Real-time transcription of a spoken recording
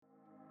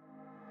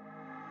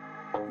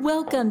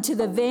Welcome to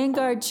the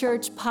Vanguard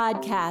Church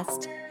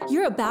podcast.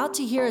 You're about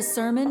to hear a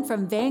sermon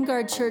from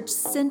Vanguard Church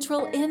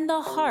Central in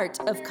the heart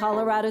of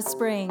Colorado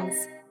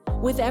Springs.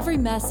 With every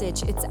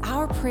message, it's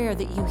our prayer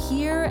that you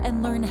hear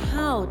and learn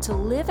how to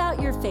live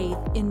out your faith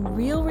in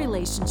real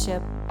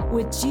relationship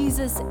with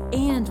Jesus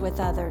and with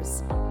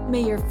others.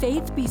 May your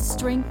faith be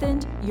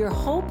strengthened, your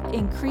hope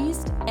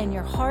increased, and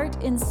your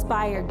heart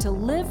inspired to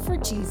live for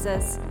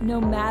Jesus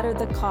no matter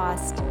the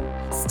cost.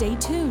 Stay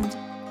tuned.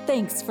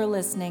 Thanks for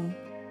listening.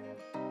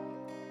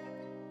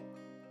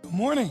 Good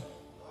morning.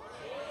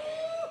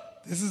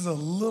 This is a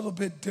little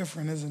bit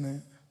different, isn't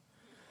it?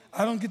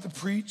 I don't get to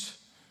preach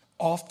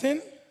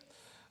often,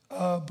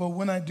 but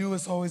when I do,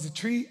 it's always a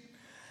treat.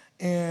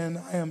 And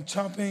I am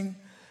chomping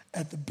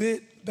at the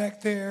bit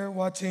back there,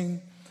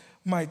 watching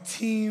my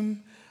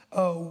team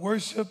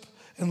worship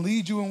and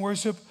lead you in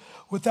worship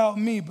without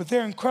me. But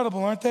they're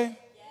incredible, aren't they? Yes.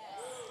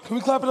 Can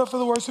we clap it up for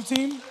the worship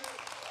team?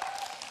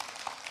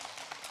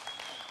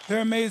 They're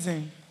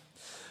amazing.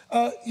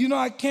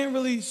 I can't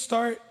really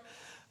start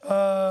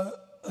a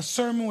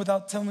sermon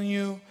without telling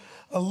you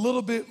a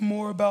little bit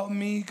more about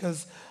me,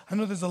 because I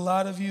know there's a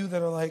lot of you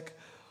that are like,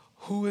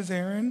 who is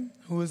Aaron?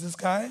 Who is this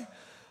guy?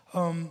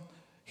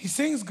 He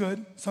sings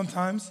good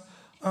sometimes,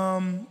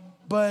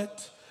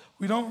 but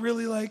we don't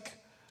really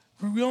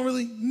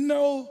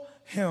know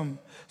him.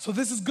 So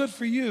this is good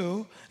for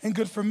you and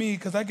good for me,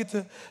 because I get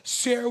to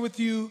share with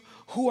you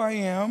who I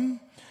am,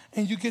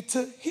 and you get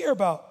to hear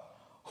about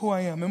who I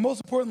am. And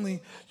most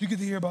importantly, you get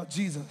to hear about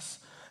Jesus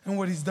and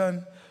what he's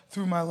done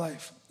through my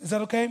life. Is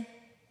that okay?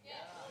 Yeah.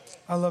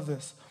 I love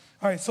this.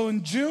 All right, so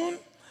in June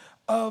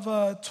of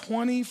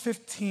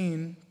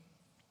 2015,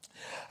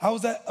 I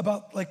was at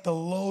about like the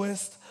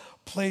lowest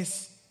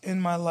place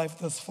in my life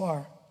thus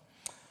far.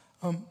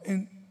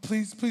 And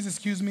please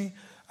excuse me,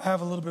 I have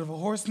a little bit of a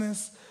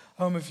hoarseness.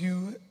 If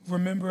you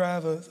remember, I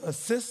have a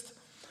cyst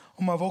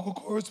on my vocal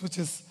cords, which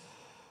is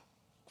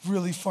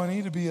really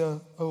funny to be a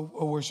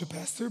worship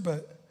pastor,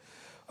 but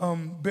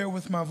bear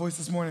with my voice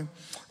this morning.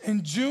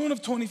 In June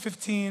of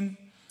 2015,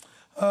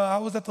 I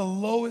was at the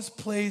lowest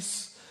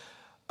place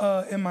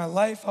in my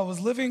life. I was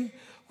living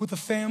with a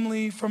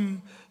family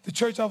from the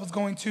church I was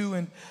going to,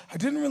 and I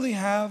didn't really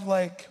have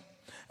like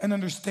an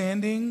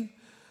understanding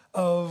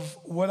of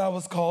what I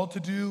was called to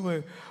do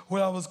or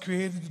what I was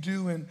created to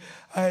do, and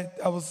I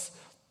was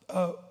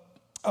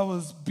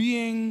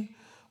being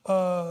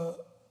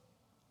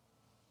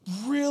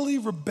really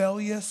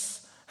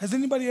rebellious. Has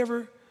anybody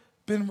ever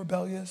been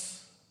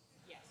rebellious?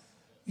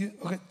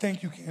 Okay,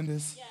 thank you,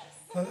 Candace.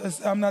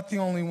 Yes. I'm not the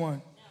only one.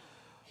 No.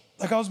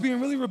 Like, I was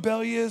being really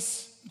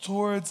rebellious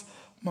towards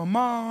my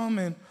mom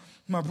and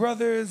my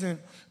brothers and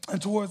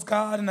towards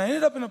God. And I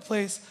ended up in a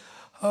place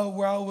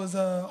where I was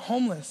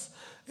homeless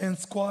and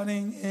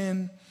squatting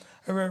in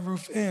a Red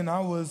Roof Inn.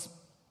 I was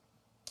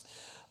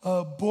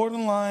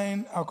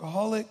borderline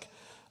alcoholic.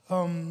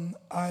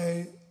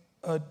 I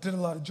did a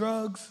lot of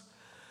drugs.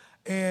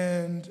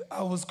 And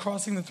I was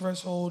crossing the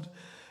threshold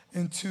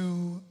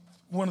into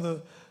one of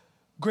the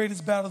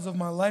greatest battles of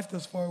my life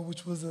thus far,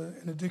 which was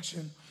an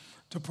addiction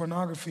to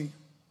pornography.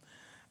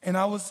 And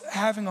I was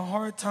having a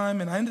hard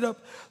time, and I ended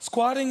up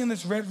squatting in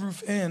this Red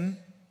Roof Inn,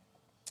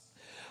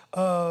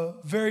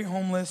 very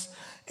homeless,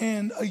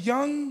 and a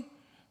young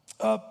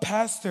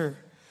pastor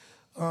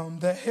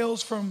that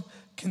hails from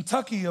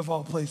Kentucky, of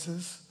all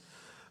places.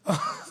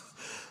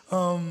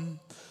 When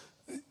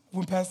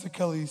Pastor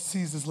Kelly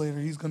sees this later,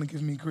 he's going to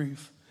give me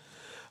grief.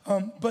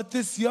 But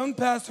this young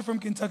pastor from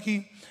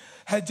Kentucky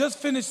had just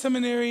finished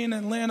seminary in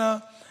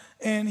Atlanta,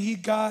 and he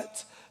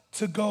got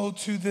to go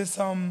to this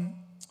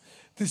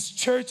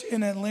church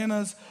in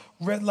Atlanta's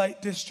red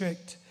light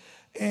district.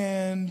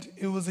 And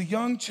it was a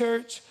young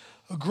church,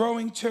 a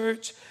growing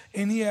church,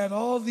 and he had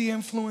all the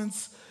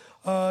influence.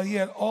 He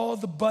had all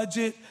the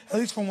budget, at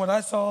least from what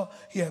I saw.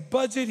 He had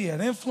budget, he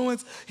had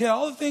influence, he had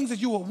all the things that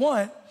you would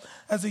want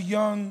as a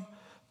young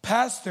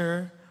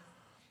pastor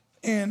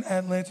in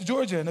Atlanta,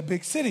 Georgia, in a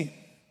big city.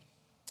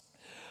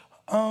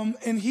 And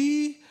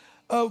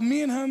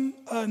me and him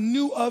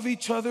knew of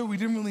each other. We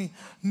didn't really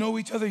know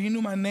each other. He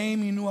knew my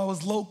name. He knew I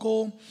was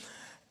local,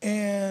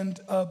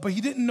 but he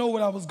didn't know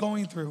what I was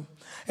going through.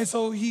 And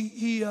so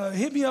he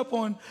hit me up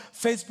on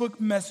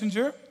Facebook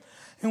Messenger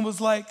and was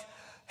like,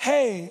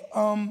 "Hey,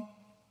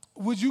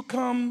 would you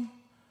come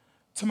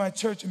to my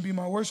church and be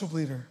my worship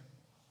leader?"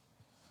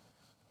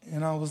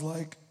 And I was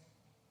like,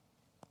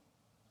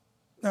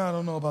 "No, I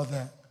don't know about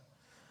that."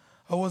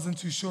 I wasn't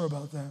too sure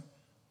about that.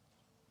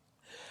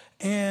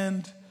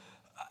 And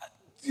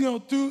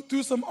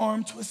through some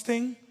arm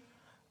twisting,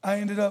 I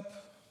ended up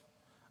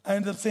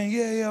saying,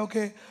 yeah,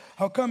 okay,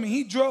 I'll come. And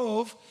he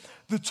drove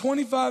the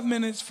 25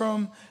 minutes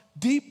from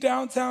deep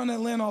downtown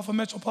Atlanta off of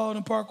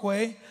Metropolitan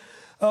Parkway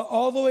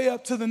all the way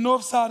up to the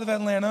north side of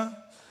Atlanta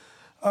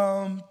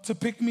to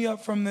pick me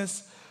up from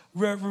this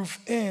Red Roof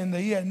Inn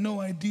that he had no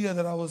idea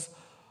that I was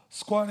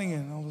squatting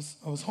in.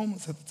 I was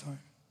homeless at the time.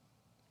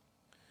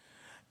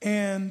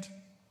 And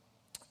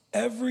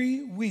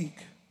every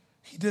week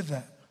he did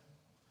that,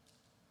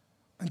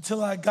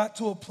 until I got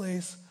to a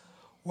place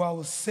where I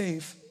was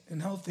safe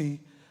and healthy,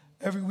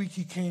 every week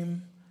he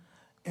came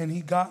and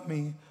he got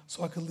me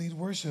so I could lead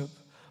worship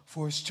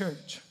for his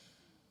church.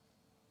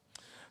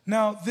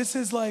 Now, this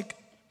is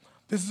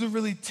a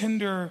really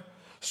tender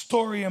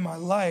story in my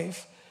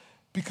life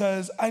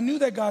because I knew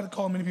that God had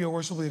called me to be a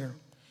worship leader.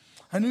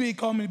 I knew he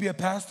called me to be a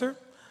pastor.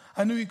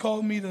 I knew he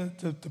called me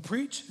to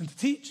preach and to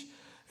teach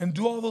and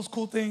do all those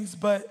cool things,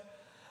 but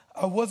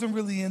I wasn't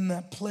really in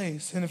that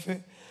place. And if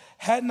it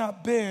had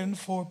not been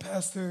for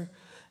Pastor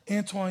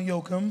Antoine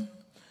Yoakum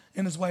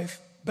and his wife,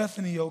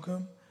 Bethany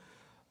Yoakum,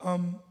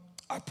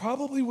 I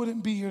probably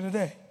wouldn't be here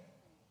today.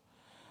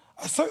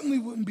 I certainly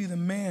wouldn't be the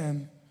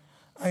man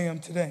I am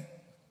today.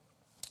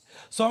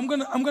 So I'm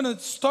gonna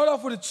start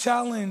off with a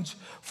challenge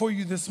for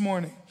you this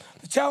morning.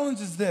 The challenge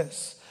is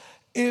this: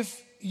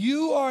 if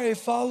you are a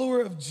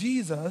follower of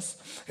Jesus,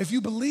 if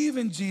you believe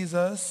in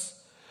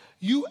Jesus,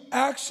 you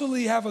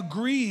actually have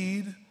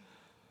agreed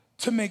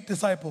to make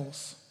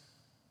disciples.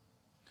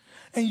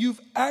 And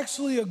you've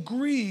actually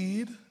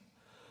agreed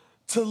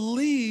to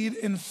lead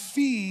and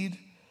feed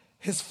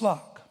his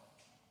flock.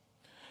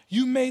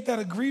 You made that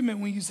agreement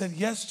when you said,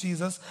 yes,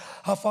 Jesus,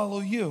 I'll follow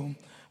you.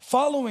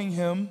 Following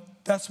him,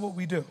 that's what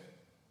we do.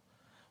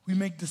 We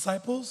make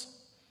disciples,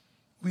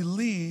 we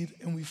lead,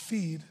 and we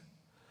feed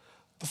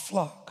the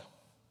flock.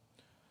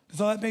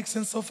 Does all that make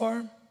sense so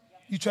far?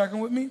 You tracking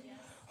with me?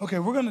 Okay,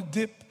 we're going to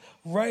dip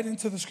right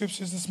into the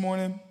scriptures this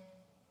morning.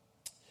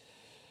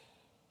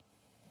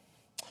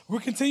 We're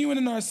continuing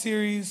in our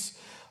series,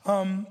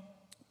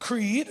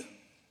 Creed,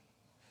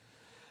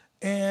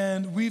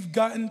 and we've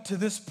gotten to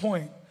this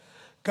point.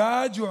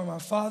 God, you are my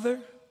Father,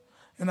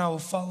 and I will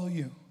follow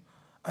you.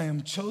 I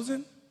am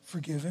chosen,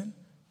 forgiven,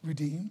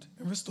 redeemed,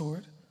 and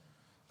restored.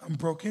 I'm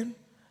broken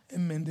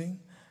and mending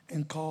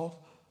and called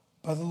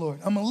by the Lord.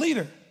 I'm a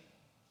leader,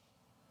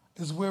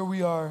 is where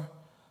we are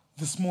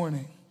this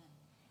morning.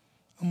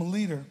 I'm a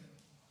leader.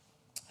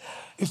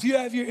 If you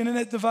have your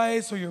internet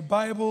device or your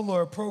Bible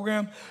or a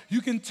program,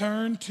 you can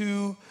turn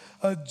to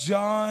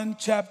John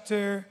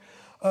chapter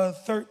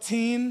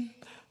 13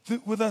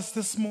 with us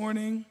this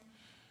morning.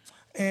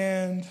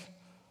 And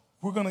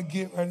we're going to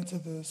get right into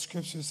the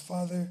scriptures.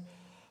 Father,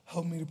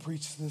 help me to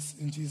preach this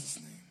in Jesus'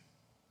 name.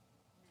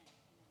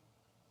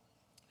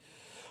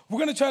 We're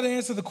going to try to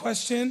answer the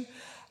question,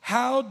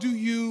 how do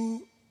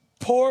you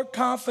pour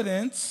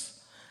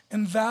confidence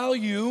and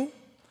value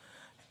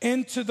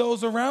into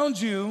those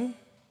around you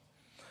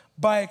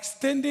by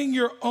extending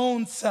your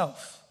own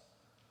self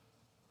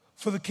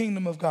for the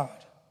kingdom of God?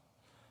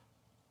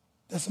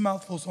 That's a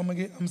mouthful, so I'm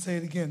gonna say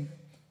it again.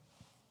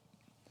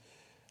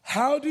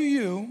 How do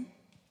you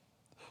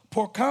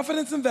pour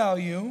confidence and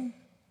value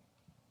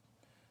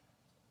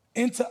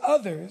into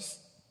others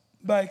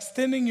by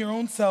extending your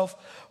own self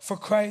for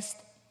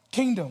Christ's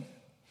kingdom?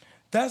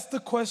 That's the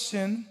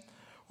question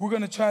we're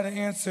going to try to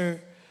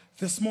answer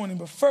this morning.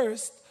 But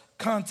first,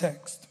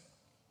 context.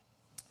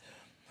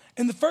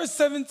 In the first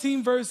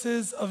 17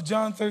 verses of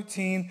John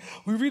 13,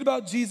 we read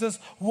about Jesus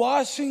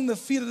washing the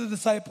feet of the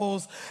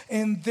disciples,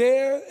 and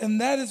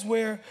that is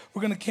where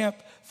we're going to camp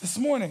this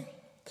morning.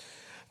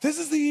 This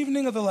is the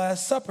evening of the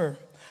Last Supper.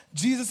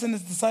 Jesus and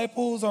his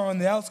disciples are on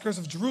the outskirts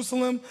of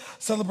Jerusalem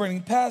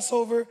celebrating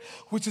Passover,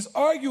 which is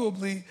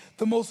arguably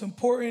the most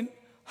important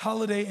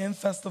holiday and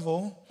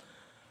festival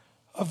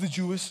of the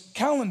Jewish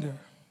calendar.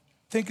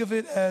 Think of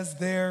it as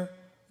their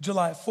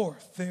July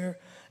 4th, their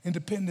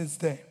Independence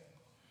Day.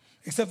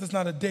 Except it's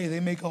not a day. They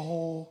make a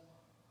whole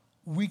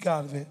week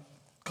out of it,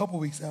 a couple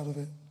weeks out of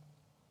it.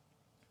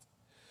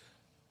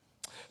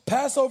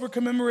 Passover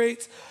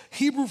commemorates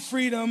Hebrew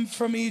freedom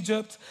from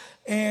Egypt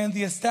and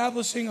the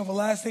establishing of a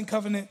lasting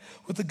covenant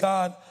with the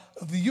God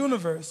of the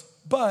universe.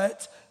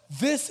 But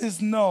this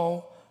is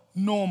no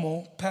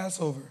normal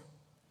Passover.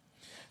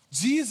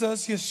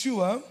 Jesus,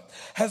 Yeshua,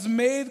 has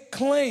made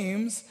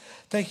claims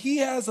that he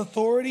has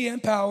authority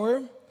and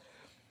power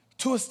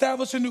to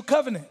establish a new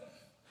covenant,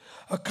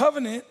 a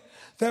covenant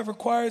that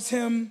requires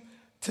him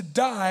to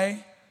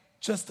die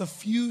just a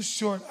few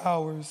short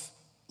hours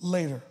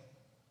later.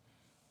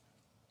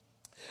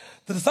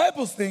 The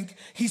disciples think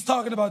he's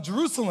talking about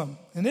Jerusalem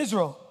and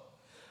Israel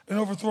and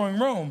overthrowing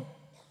Rome.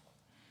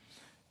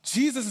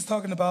 Jesus is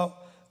talking about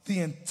the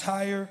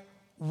entire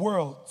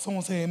world.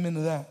 Someone say amen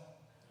to that.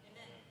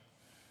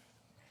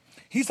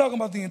 He's talking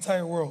about the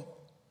entire world.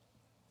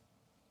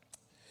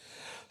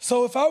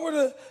 So if I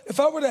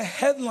were to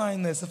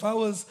headline this, if I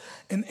was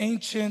an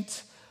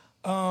ancient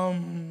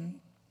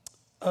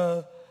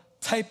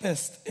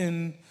typist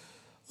and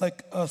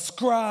like a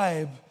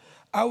scribe,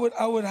 I would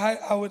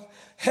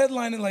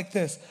headline it like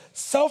this: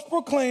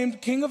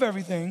 self-proclaimed king of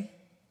everything,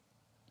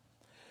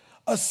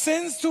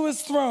 ascends to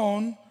his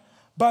throne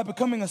by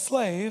becoming a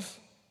slave,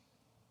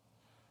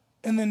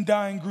 and then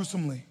dying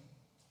gruesomely.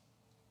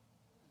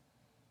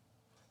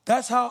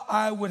 That's how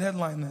I would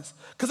headline this,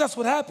 because that's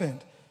what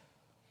happened.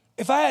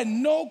 If I had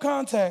no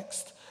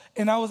context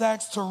and I was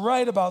asked to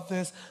write about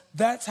this,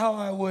 that's how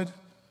I would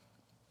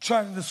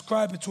try to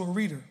describe it to a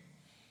reader.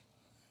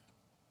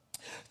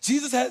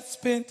 Jesus had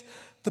spent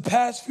the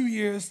past few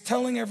years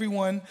telling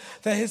everyone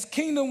that his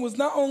kingdom was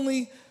not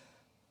only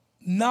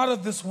not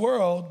of this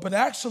world, but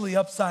actually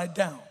upside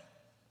down.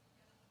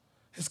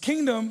 His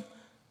kingdom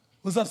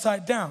was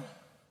upside down.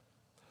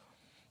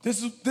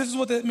 This is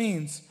what that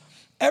means.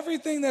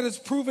 Everything that is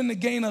proven to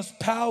gain us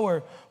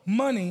power,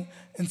 money,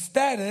 and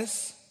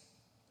status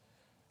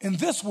in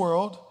this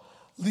world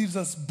leaves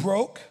us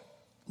broke,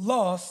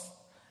 lost,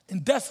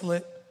 and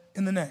desolate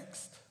in the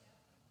next.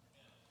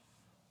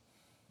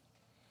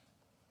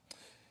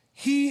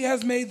 He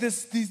has made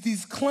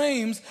these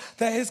claims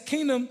that his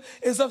kingdom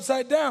is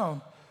upside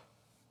down.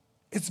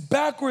 It's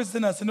backwards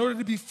than us. In order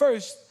to be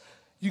first,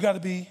 you got to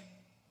be.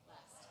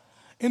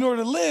 In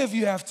order to live,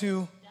 you have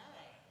to.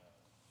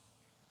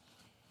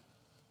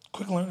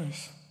 Quick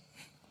learners.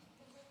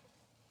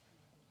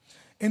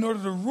 In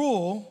order to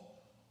rule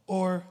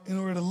or in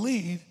order to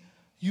lead,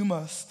 you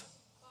must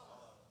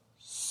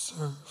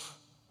serve.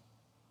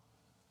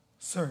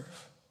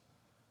 Serve.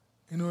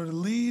 In order to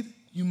lead,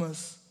 you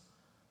must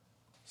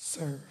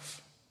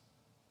serve.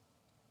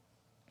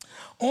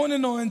 On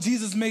and on,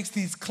 Jesus makes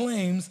these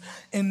claims,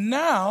 and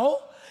now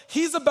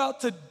he's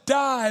about to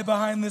die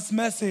behind this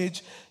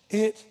message.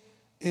 It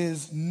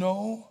is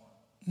no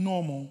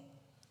normal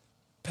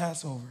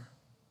Passover.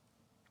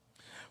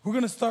 We're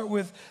going to start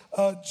with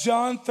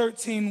John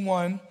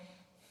 13:1.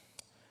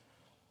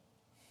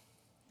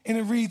 And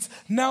it reads,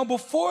 "Now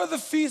before the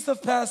feast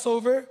of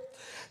Passover,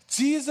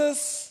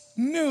 Jesus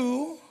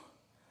knew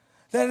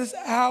that his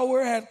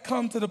hour had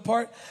come to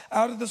depart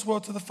out of this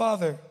world to the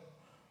Father.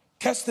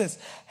 Catch this.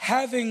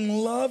 Having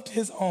loved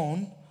his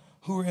own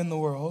who were in the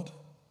world,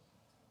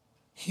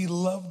 he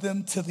loved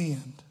them to the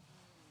end."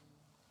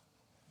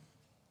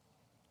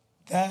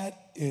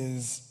 That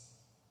is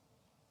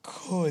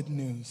good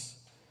news.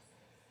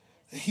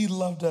 He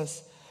loved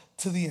us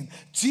to the end.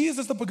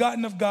 Jesus, the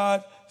begotten of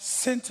God,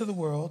 sent to the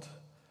world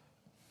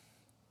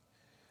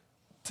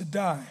to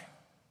die.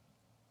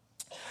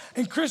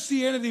 In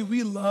Christianity,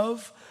 we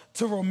love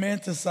to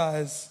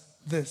romanticize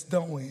this,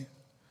 don't we?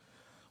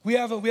 We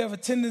have a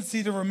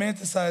tendency to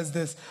romanticize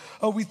this.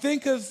 We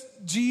think of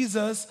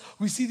Jesus,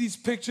 we see these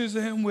pictures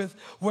of him with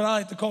what I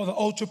like to call the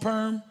ultra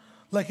perm.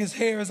 Like his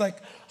hair is like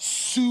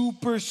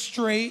super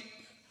straight.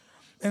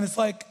 And it's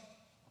like,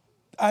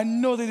 I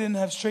know they didn't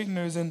have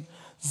straighteners in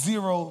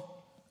 0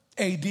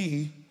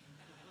 AD.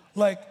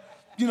 Like,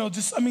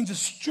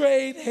 just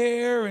straight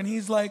hair, and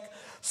he's like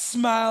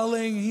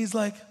smiling, and he's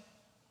like,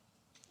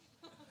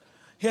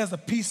 he has a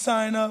peace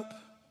sign up.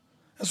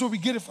 That's where we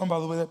get it from, by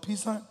the way, that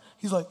peace sign.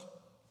 He's like,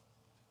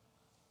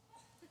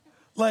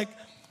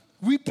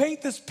 we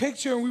paint this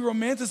picture and we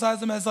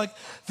romanticize him as like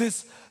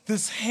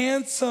this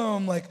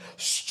handsome, like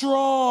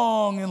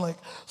strong and like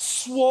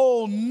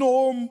swole,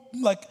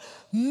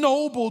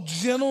 noble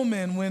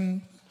gentleman,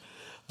 when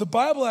the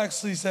Bible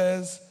actually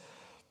says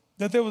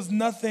that there was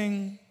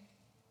nothing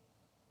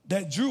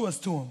that drew us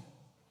to him.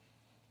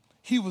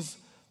 He was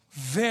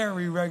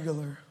very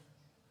regular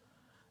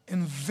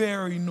and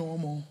very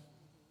normal.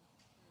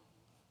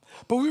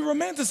 But we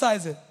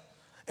romanticize it,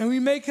 and we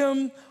make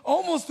him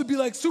almost to be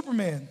like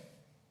Superman.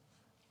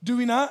 Do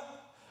we not?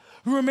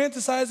 We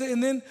romanticize it,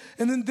 and then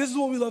this is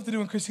what we love to do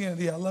in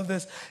Christianity. I love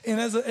this. And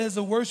as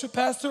a worship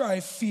pastor,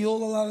 I feel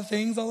a lot of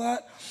things a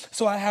lot.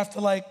 So I have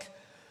to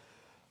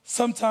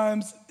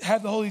sometimes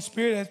have the Holy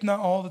Spirit, not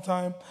all the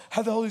time,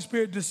 have the Holy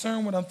Spirit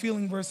discern what I'm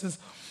feeling versus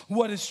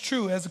what is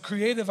true. As a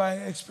creative, I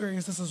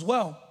experience this as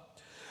well.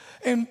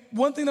 And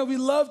one thing that we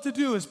love to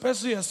do,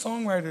 especially as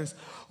songwriters,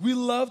 we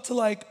love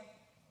to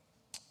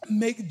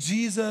make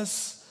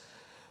Jesus,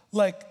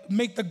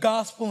 make the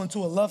gospel into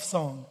a love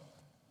song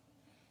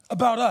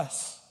about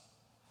us.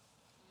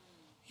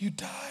 You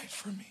died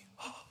for me.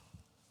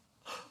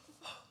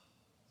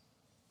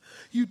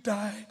 You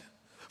died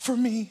for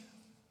me.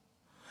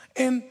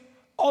 And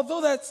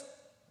although that's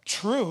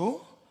true,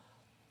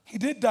 he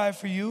did die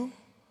for you,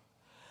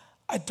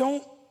 I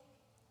don't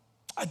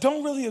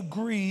really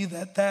agree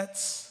that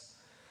that's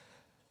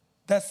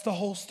the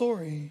whole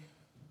story.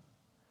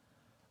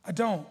 I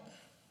don't.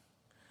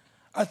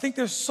 I think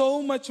there's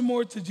so much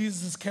more to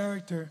Jesus'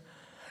 character,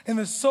 and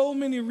there's so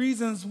many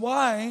reasons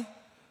why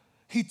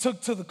he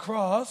took to the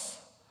cross.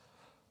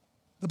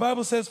 The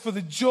Bible says, for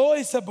the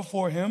joy set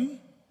before him,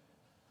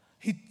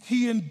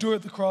 he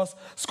endured the cross,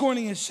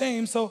 scorning his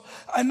shame. So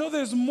I know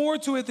there's more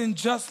to it than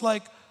just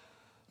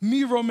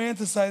me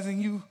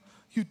romanticizing you.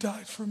 You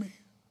died for me.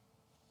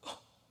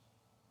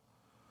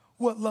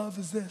 What love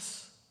is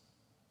this?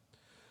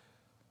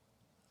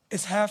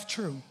 It's half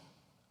true.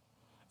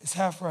 It's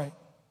half right.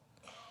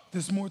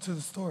 There's more to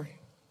the story.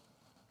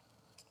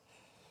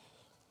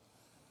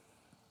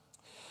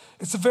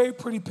 It's a very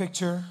pretty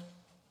picture.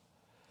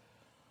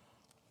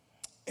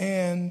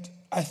 And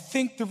I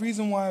think the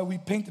reason why we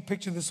paint the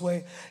picture this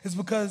way is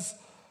because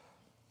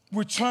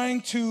we're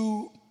trying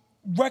to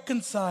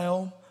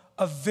reconcile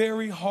a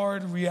very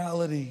hard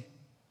reality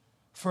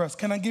for us.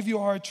 Can I give you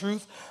a hard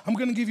truth? I'm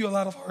going to give you a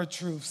lot of hard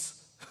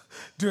truths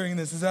during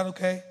this. Is that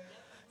okay?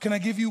 Can I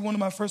give you one of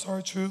my first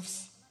hard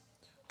truths?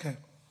 Okay.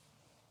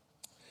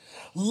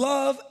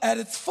 Love at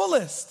its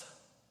fullest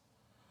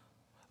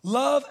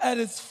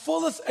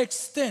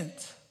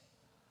extent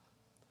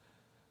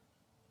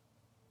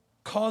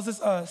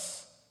causes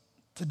us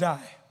to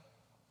die.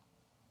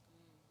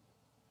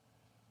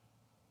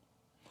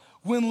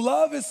 When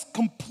love is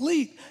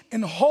complete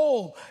and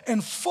whole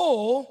and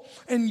full,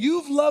 and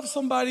you've loved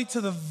somebody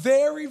to the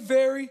very,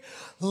 very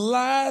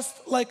last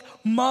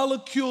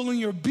molecule in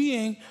your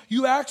being,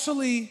 you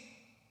actually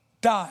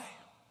die.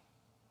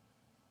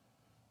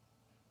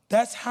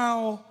 That's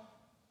how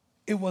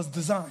it was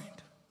designed.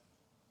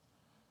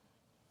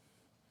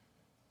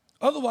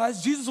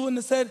 Otherwise, Jesus wouldn't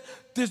have said,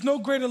 there's no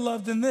greater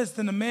love than this,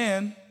 than a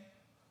man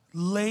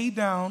lay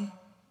down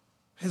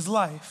his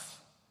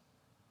life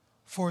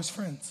for his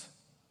friends.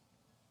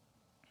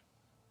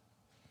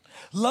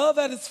 Love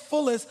at its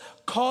fullest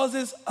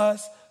causes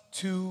us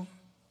to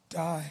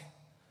die.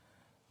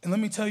 And let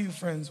me tell you,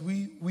 friends,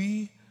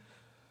 we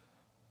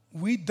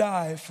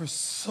die for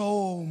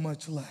so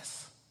much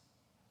less.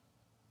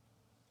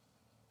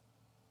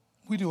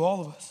 We do,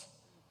 all of us.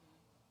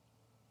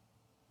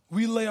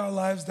 We lay our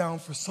lives down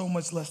for so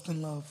much less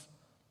than love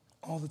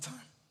all the time.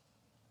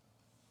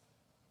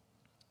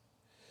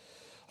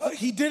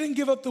 He didn't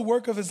give up the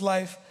work of his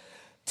life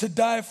to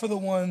die for the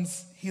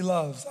ones he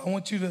loves. I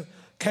want you to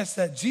catch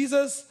that.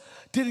 Jesus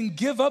didn't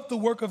give up the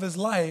work of his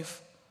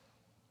life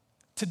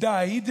to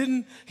die.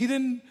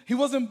 He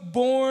wasn't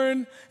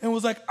born and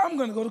was like, I'm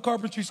going to go to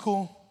carpentry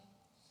school.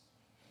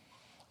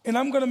 And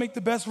I'm going to make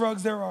the best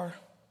rugs there are.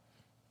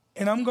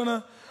 And I'm going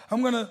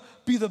to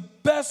be the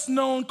best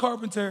known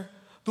carpenter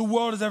the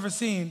world has ever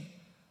seen.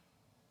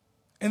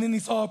 And then he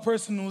saw a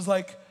person who was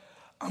like,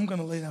 I'm going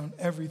to lay down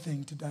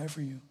everything to die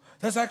for you.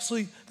 That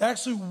actually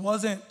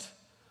wasn't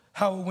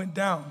how it went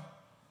down.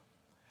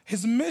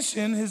 His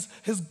mission,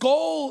 his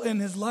goal in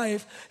his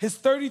life, his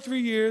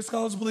 33 years,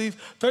 scholars believe,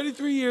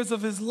 33 years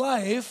of his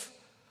life,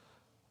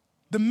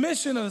 the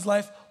mission of his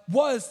life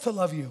was to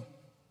love you.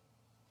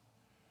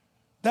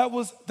 That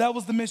was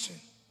the mission.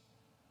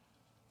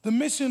 The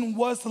mission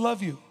was to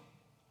love you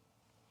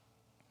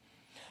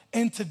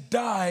and to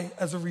die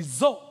as a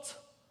result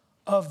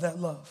of that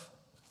love.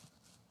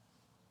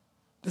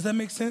 Does that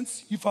make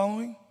sense? You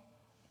following?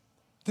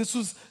 This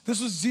was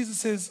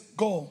Jesus'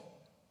 goal.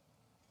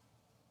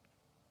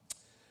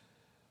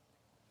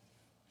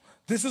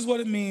 This is what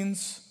it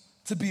means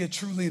to be a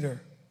true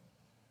leader.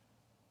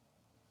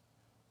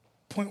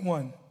 Point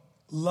 1,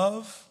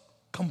 love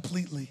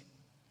completely.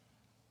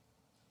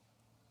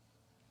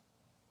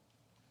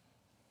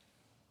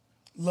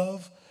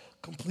 Love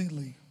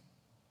completely.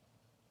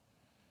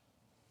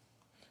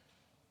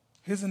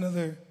 Here's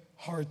another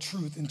hard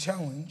truth and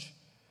challenge.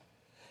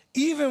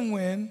 Even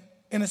when,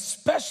 and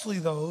especially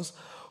those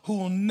who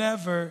will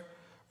never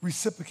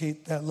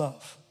reciprocate that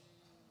love.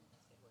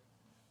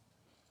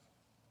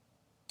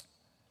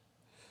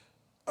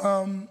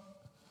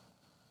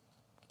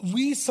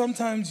 We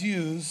sometimes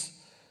use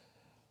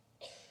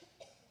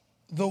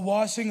the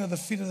washing of the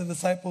feet of the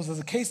disciples as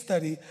a case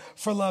study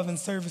for love and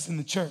service in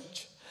the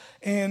church.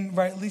 And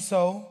rightly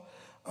so.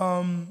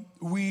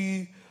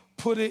 We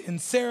put it in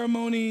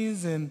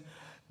ceremonies and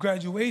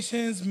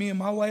graduations. Me and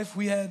my wife,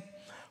 we had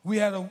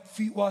a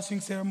feet washing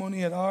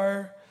ceremony at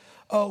our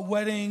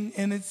wedding,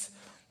 and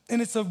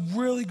it's a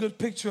really good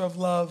picture of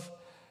love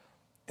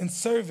and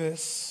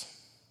service.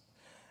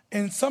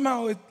 And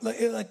somehow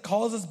it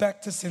calls us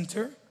back to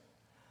center,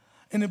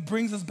 and it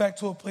brings us back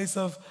to a place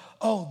of,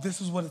 oh, this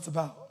is what it's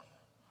about.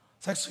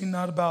 It's actually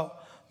not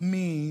about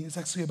me. It's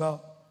actually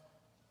about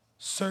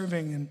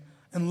serving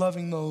and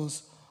loving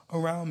those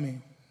around me.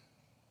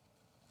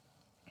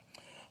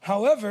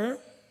 However,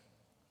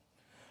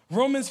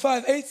 Romans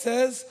 5:8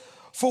 says,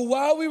 for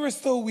while we were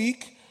still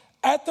weak,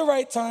 at the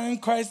right time,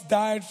 Christ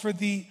died for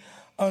the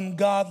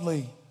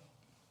ungodly.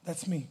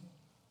 That's me.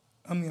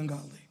 I'm the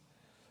ungodly.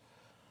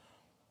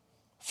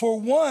 For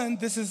one,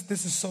 this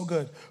is so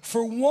good.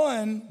 For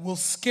one will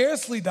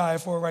scarcely die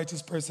for a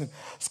righteous person.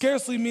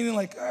 Scarcely meaning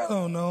I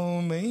don't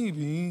know,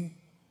 maybe.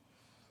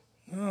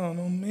 I don't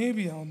know,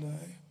 maybe I'll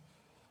die.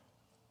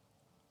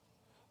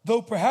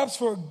 Though perhaps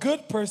for a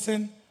good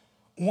person,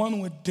 one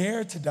would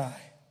dare to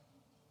die.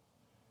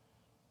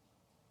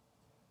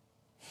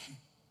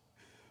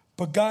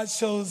 But God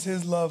shows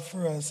his love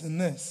for us in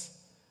this,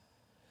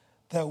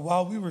 that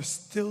while we were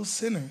still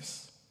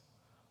sinners,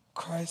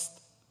 Christ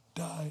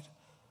died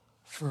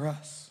for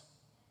us.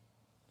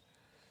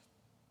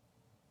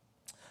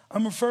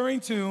 I'm referring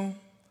to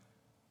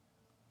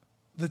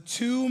the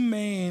two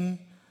main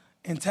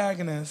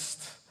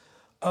antagonists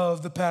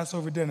of the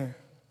Passover dinner,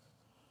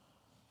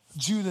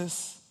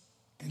 Judas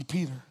and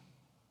Peter.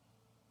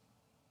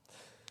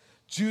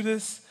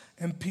 Judas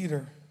and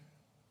Peter.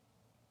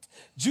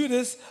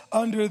 Judas,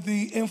 under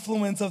the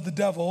influence of the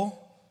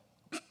devil,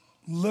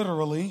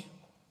 literally,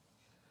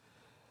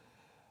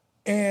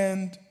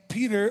 and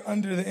Peter,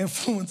 under the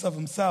influence of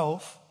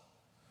himself,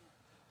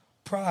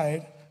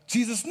 pride.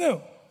 Jesus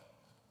knew.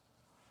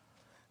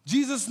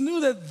 Jesus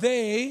knew that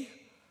they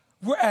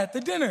were at the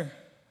dinner.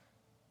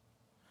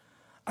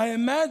 I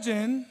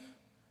imagine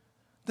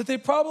that they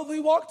probably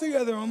walked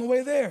together on the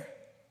way there.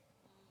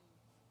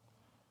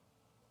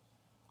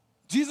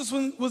 Jesus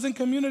was in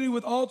community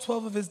with all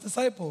 12 of his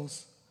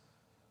disciples.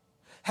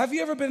 Have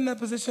you ever been in that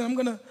position? I'm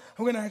gonna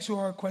ask you a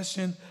hard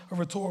question, a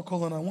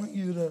rhetorical, and I want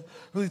you to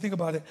really think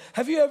about it.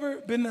 Have you ever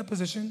been in that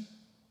position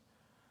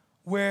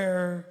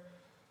where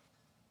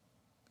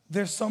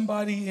there's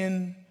somebody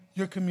in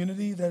your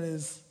community that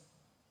is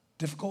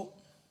difficult?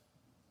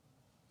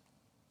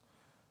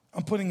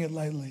 I'm putting it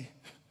lightly.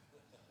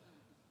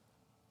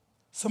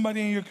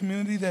 Somebody in your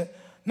community that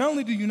not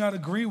only do you not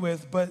agree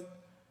with,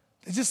 but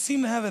they just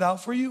seem to have it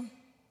out for you.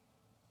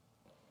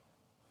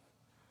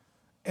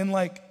 And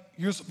like,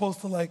 you're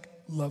supposed to like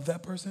love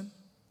that person.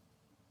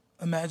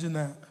 Imagine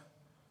that.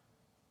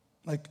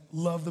 Like,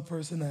 love the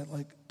person that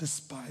like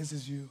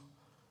despises you.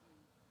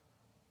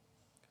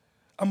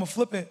 I'm gonna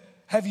flip it.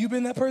 Have you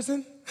been that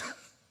person?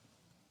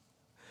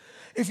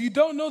 If you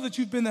don't know that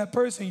you've been that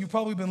person, you've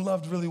probably been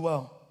loved really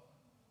well.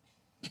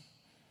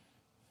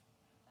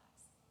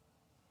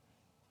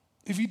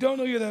 If you don't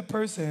know you're that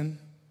person,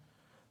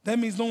 that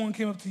means no one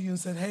came up to you and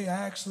said, hey,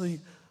 I actually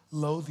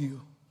loathe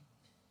you.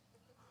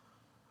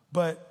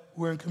 But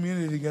we're in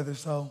community together,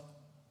 so.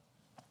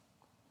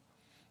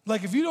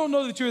 Like, if you don't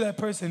know that you're that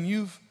person,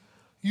 you've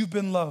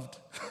been loved.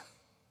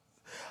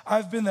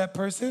 I've been that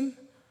person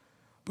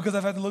because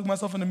I've had to look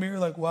myself in the mirror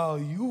like, wow,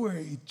 you were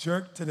a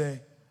jerk today.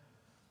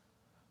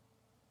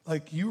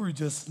 Like, you were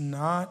just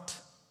not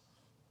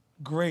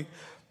great.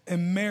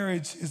 And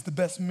marriage is the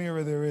best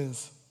mirror there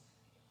is.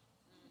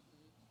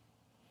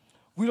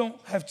 We don't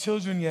have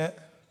children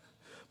yet.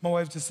 My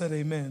wife just said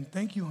amen.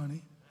 Thank you,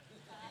 honey.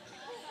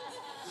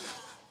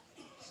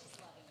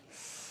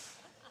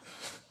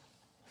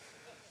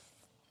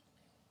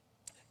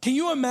 Can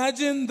you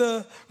imagine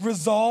the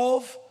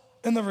resolve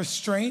and the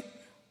restraint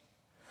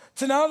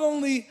to not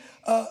only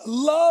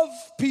love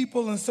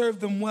people and serve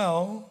them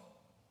well,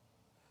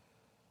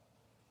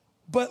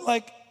 but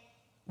like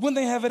when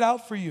they have it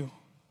out for you?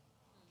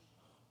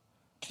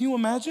 Can you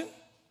imagine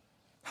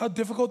how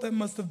difficult that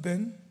must have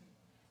been?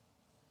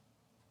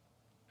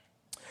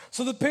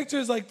 So the picture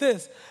is like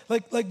this,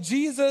 like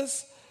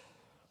Jesus,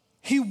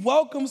 he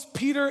welcomes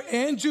Peter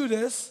and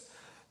Judas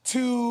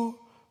to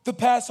the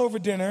Passover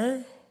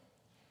dinner.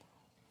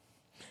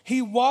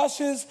 He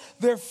washes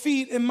their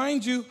feet, and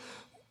mind you,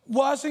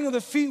 washing of the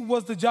feet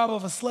was the job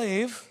of a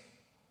slave.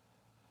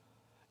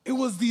 It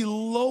was the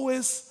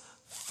lowest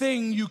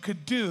thing you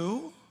could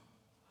do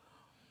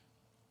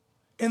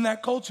in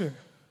that culture.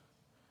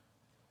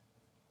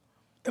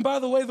 And by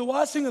the way, the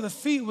washing of the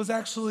feet was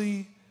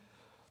actually,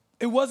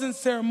 it wasn't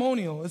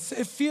ceremonial. It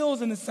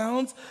feels and it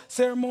sounds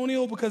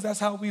ceremonial because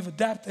that's how we've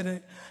adapted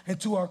it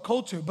into our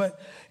culture,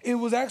 but it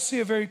was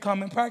actually a very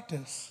common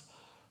practice.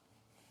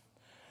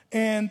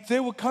 And they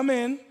would come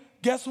in,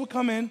 guests would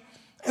come in,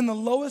 and the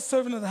lowest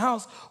servant of the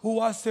house would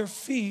wash their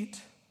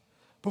feet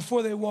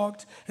before they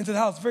walked into the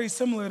house. Very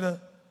similar to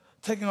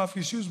taking off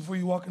your shoes before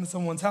you walk into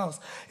someone's house.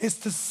 It's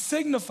to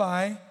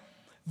signify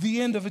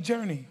the end of a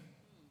journey.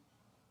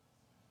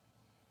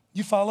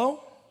 You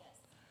follow?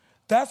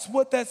 That's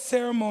what that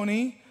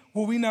ceremony,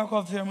 what we now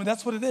call the ceremony,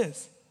 that's what it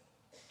is.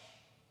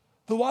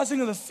 The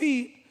washing of the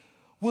feet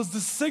was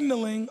the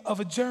signaling of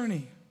a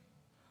journey,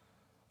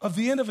 of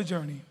the end of a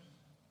journey.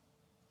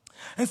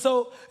 And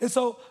so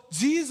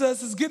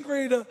Jesus is getting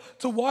ready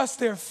to wash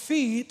their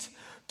feet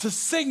to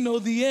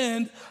signal the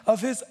end of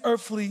his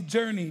earthly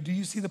journey. Do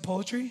you see the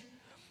poetry?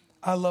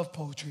 I love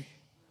poetry.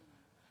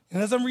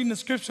 And as I'm reading the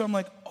scripture, I'm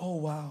like, oh,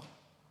 wow.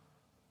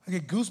 I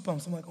get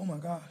goosebumps. I'm like, oh, my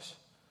gosh.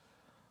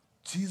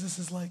 Jesus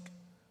is like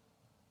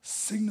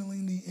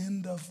signaling the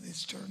end of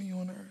this journey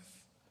on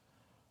earth.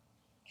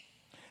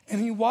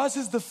 And he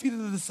washes the feet of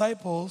the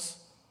disciples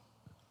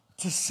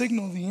to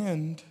signal the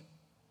end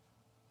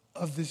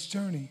of this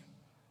journey.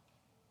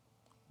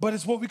 But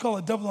it's what we call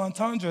a double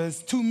entendre.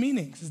 It's two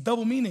meanings. It's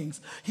double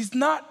meanings. He's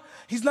not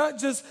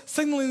just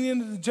signaling the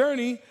end of the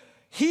journey.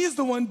 He's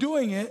the one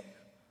doing it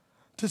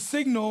to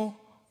signal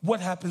what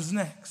happens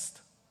next.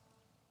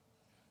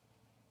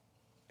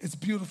 It's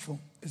beautiful.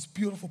 It's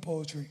beautiful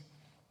poetry.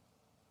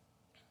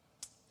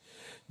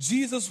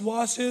 Jesus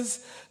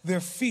washes their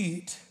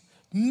feet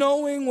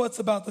knowing what's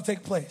about to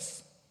take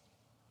place.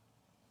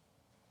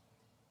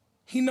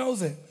 He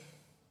knows it.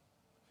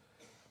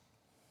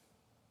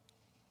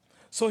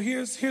 So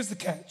here's the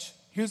catch.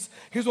 Here's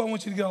what I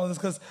want you to get all this,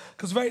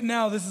 because right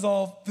now this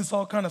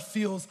all kind of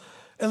feels,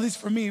 at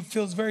least for me, it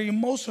feels very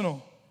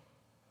emotional,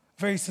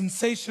 very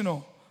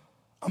sensational.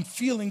 I'm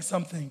feeling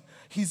something.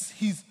 He's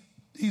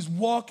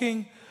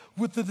walking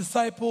with the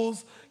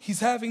disciples.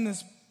 He's having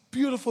this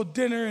beautiful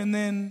dinner, and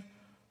then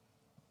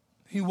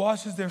he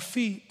washes their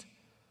feet,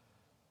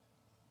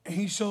 and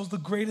he shows the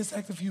greatest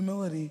act of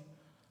humility,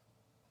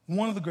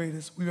 one of the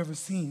greatest we've ever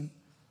seen.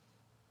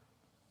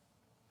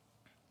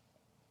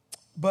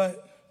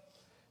 But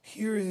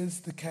here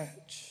is the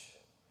catch.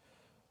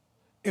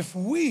 If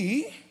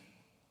we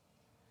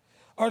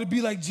are to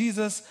be like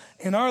Jesus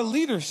in our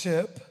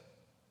leadership,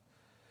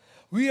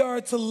 we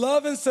are to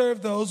love and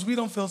serve those we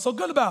don't feel so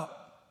good about.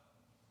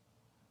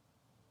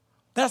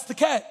 That's the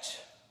catch.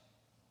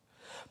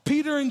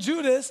 Peter and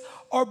Judas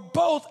are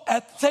both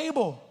at the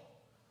table.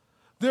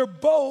 They're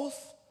both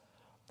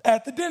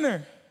at the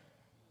dinner.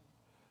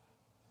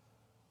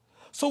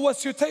 So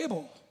what's your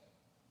table?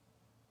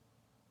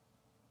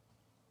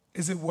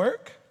 Is it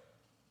work?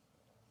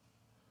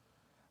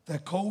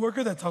 That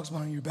coworker that talks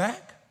behind your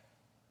back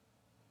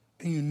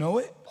and you know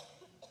it?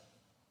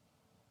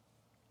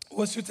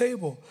 What's your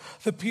table?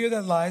 The peer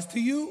that lies to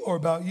you or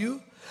about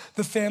you?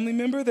 The family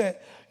member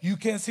that you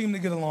can't seem to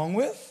get along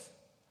with?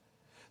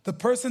 The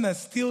person that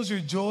steals your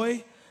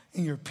joy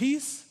and your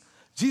peace?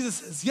 Jesus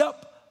says,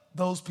 yep,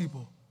 those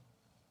people.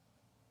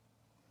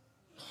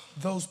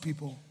 Those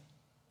people.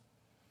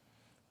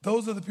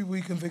 Those are the people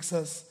he convicts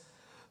us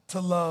to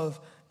love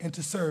and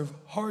to serve.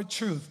 Hard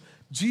truth.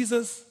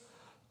 Jesus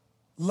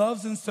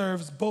loves and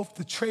serves both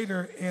the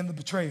traitor and the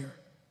betrayer.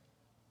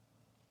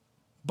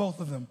 Both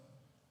of them.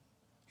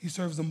 He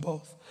serves them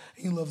both.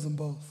 And he loves them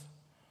both.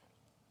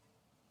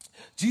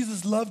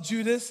 Jesus loved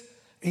Judas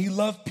and he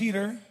loved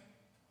Peter.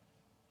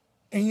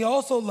 And he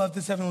also loved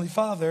his heavenly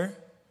Father.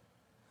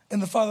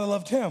 And the Father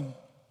loved him.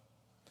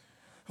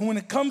 And when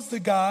it comes to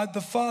God,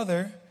 the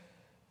Father,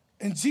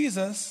 and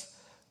Jesus,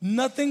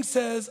 nothing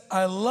says,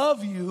 I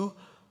love you,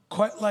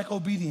 quite like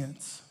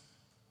obedience.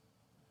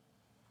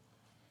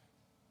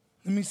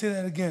 Let me say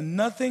that again.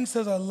 Nothing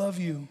says, I love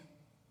you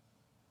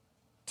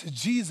to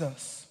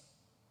Jesus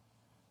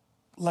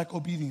like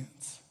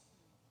obedience.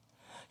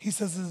 He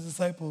says to his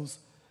disciples,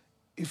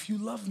 if you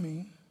love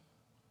me,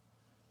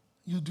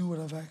 you'll do what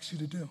I've asked you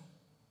to do.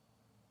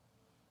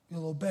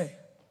 You'll obey.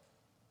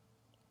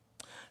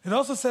 It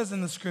also says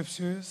in the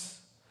scriptures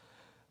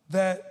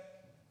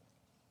that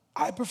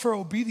I prefer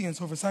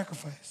obedience over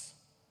sacrifice.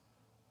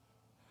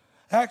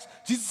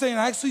 Jesus is saying,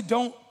 I actually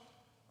don't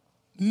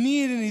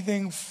need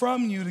anything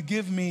from you to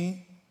give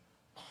me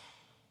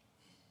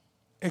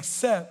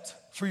except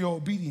for your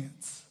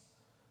obedience.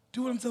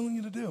 Do what I'm telling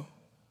you to do.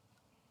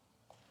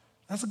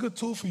 That's a good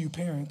tool for you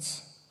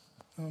parents.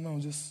 I don't know,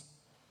 just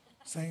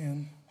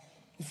saying.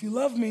 If you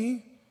love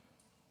me,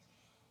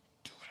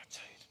 do what I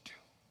tell you to do.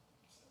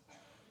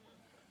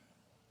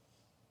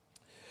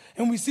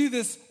 And we see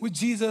this with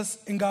Jesus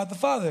and God the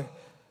Father.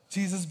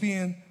 Jesus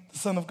being the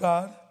Son of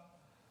God.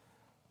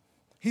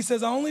 He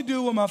says, I only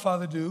do what my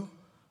Father do,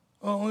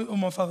 only what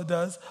my Father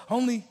does. I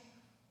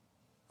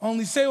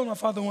only say what my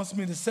Father wants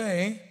me to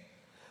say.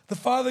 The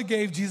Father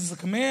gave Jesus a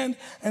command,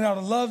 and out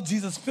of love,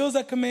 Jesus fills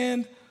that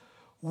command.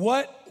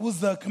 What was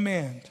the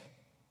command?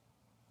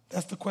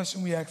 That's the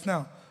question we ask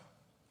now.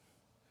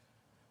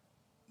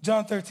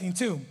 John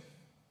 13:2.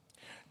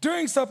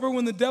 During supper,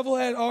 when the devil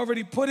had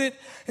already put it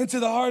into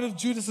the heart of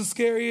Judas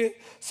Iscariot,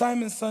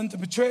 Simon's son, to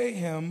betray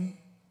him,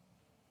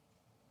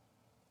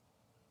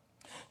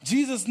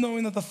 Jesus,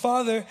 knowing that the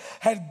Father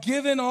had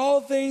given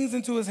all things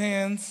into his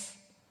hands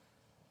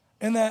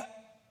and that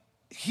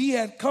he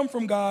had come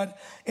from God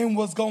and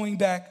was going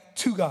back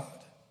to God.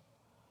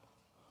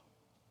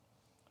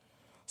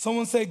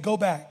 Someone say, go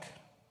back.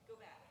 Go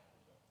back.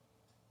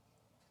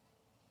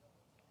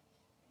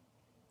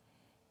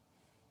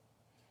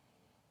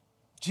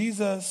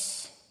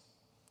 Jesus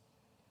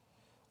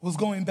was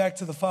going back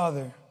to the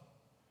Father.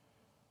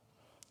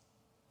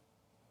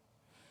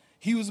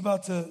 He was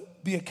about to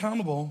be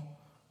accountable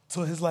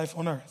to his life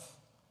on earth.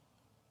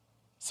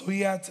 So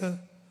he had to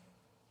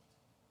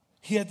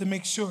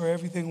make sure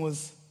everything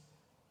was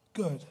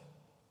good.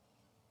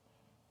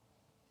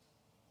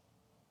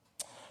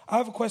 I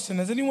have a question.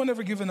 Has anyone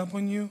ever given up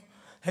on you?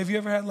 Have you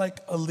ever had like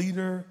a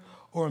leader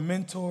or a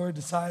mentor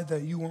decide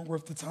that you weren't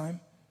worth the time?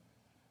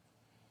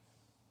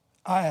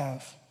 I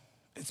have.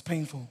 It's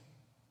painful.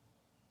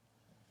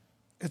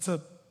 It's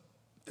a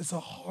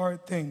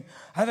hard thing.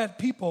 I've had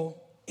people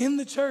in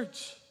the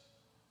church,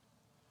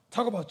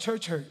 talk about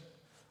church hurt.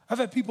 I've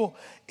had people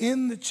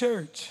in the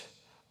church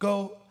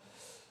go,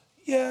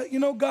 yeah, you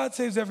know, God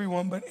saves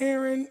everyone, but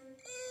Aaron,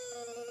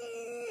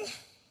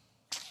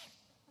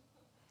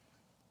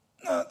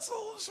 not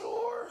so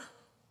sure.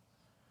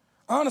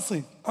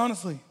 Honestly,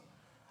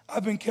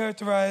 I've been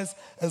characterized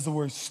as the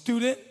worst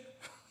student,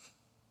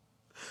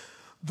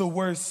 the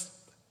worst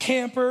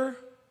camper,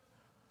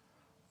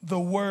 the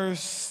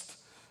worst,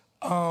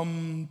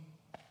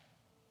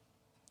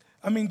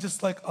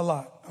 just like a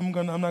lot. I'm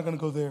not gonna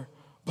go there,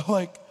 but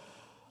like,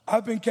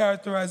 I've been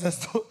characterized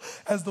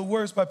as the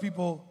worst by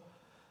people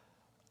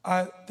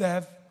that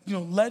have,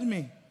 led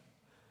me.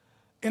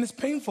 And it's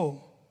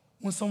painful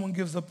when someone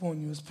gives up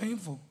on you. It's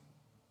painful.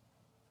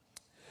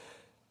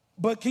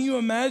 But can you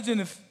imagine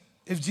if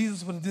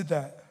Jesus would have did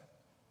that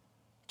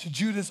to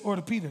Judas or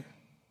to Peter?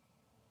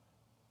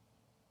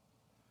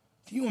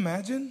 Can you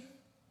imagine?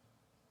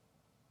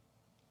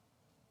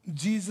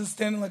 Jesus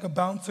standing like a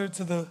bouncer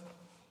to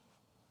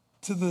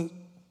the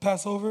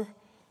Passover.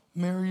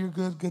 Mary, you're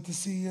good to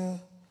see you.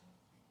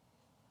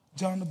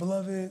 John the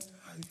Beloved,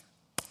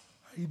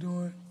 how you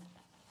doing?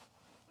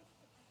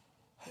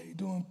 How you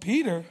doing?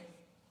 Peter,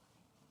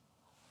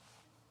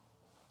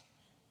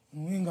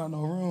 we ain't got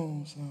no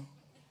room, so.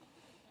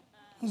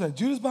 Who's that,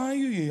 Judas behind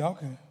you? Yeah,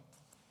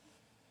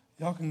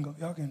 y'all can go,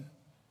 Can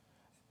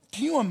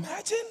you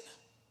imagine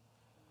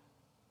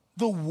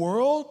the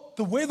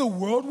way the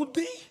world would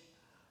be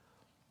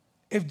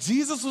if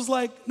Jesus was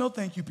like, no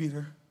thank you,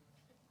 Peter.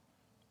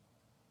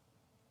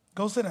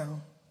 Go sit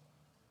down.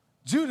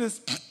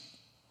 Judas,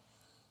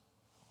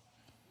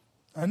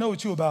 I know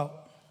what you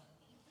about.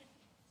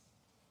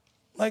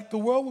 Like, the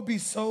world would be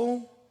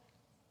so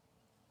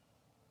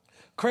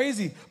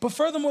crazy. But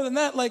furthermore than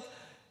that, like,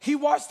 he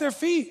washed their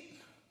feet.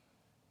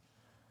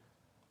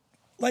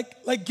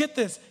 Like, get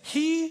this.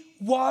 He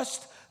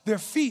washed their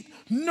feet,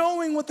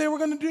 knowing what they were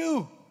going to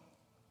do.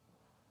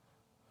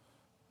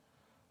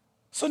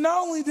 So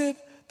not only did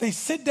they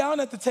sit down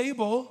at the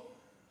table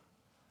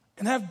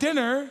and have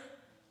dinner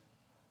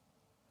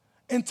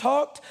and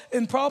talked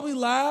and probably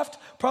laughed,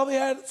 probably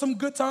had some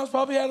good times,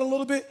 probably had a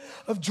little bit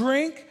of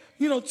drink,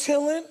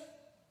 chilling,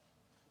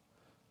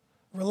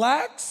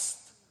 relaxed.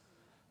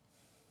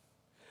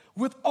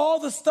 With all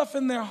the stuff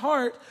in their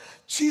heart,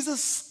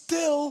 Jesus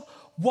still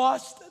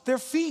washed their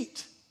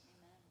feet.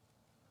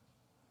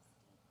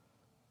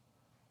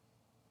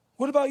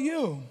 What about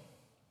you?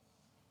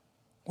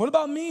 What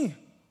about me?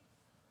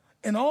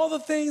 And all the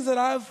things that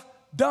I've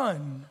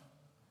done,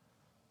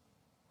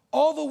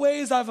 all the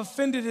ways I've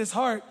offended his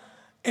heart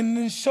and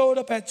then showed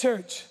up at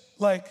church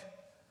like,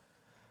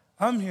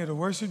 I'm here to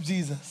worship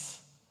Jesus.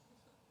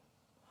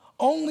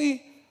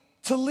 Only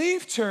to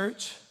leave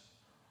church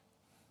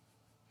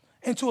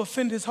and to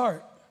offend his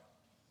heart.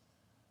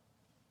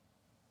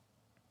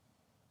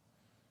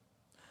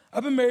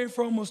 I've been married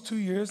for almost 2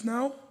 years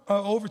now.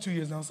 Over 2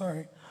 years now,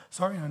 sorry.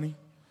 Sorry, honey.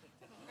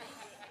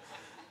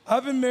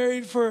 I've been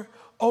married for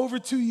over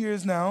 2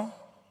 years now.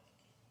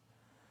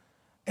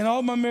 And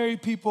all my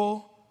married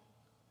people,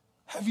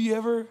 have you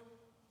ever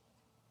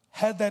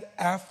had that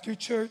after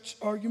church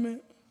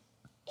argument?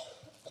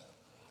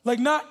 Like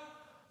not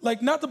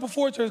the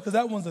before church, because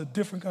that one's a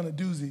different kind of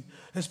doozy.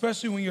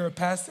 Especially when you're a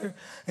pastor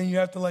and you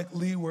have to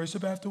lead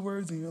worship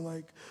afterwards and you're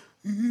like,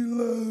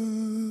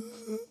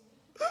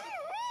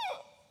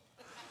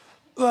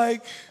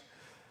 like,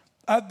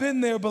 I've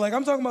been there, but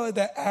I'm talking about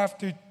that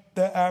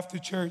after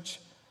church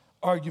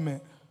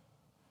argument.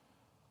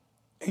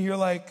 And you're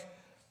like,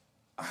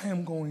 I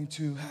am going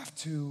to have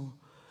to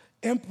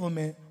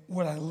implement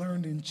what I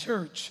learned in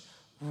church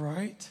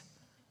right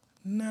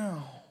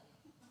now.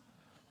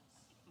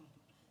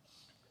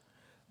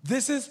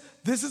 This is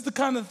the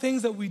kind of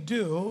things that we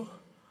do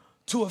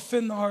to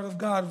offend the heart of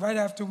God right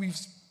after we've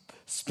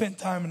spent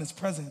time in his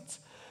presence.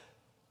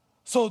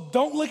 So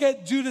don't look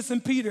at Judas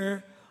and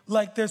Peter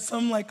like there's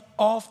some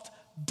oft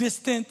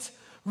distant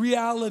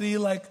reality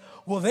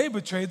well, they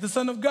betrayed the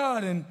Son of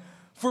God and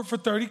for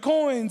 30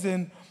 coins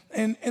and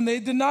they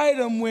denied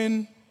him,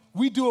 when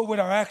we do it with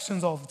our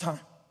actions all the time.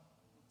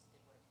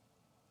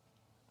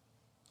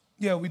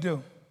 Yeah, we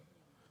do.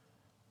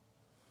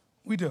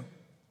 We do.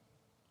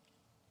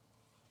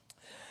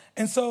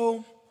 And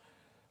so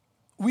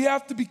we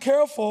have to be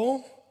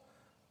careful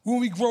when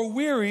we grow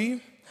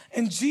weary.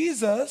 And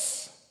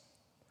Jesus,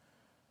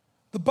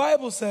 the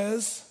Bible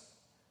says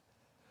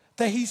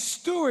that he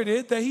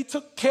stewarded, that he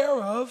took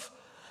care of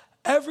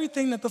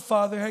everything that the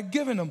Father had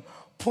given him.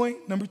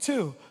 Point number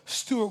 2,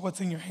 steward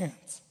what's in your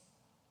hands.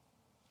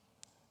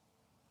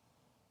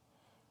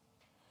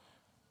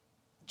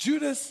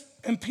 Judas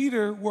and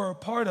Peter were a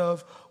part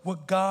of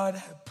what God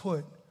had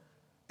put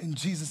in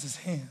Jesus'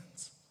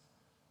 hands.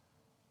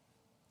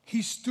 He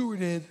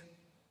stewarded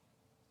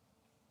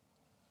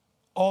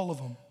all of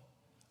them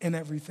and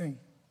everything.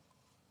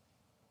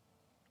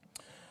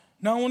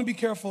 Now I want to be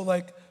careful,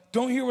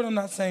 don't hear what I'm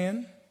not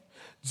saying.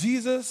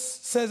 Jesus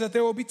says that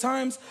there will be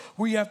times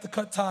where you have to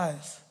cut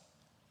ties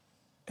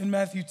in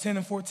Matthew 10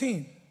 and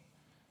 14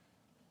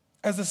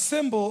 as a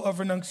symbol of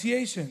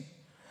renunciation.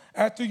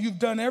 After you've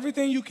done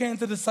everything you can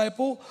to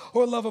disciple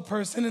or love a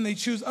person and they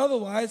choose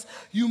otherwise,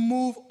 you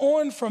move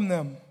on from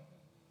them.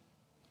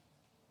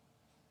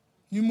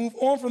 You move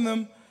on from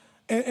them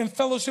and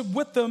fellowship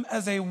with them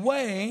as a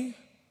way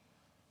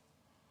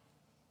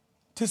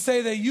to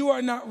say that you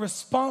are not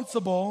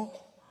responsible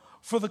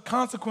for the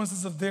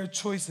consequences of their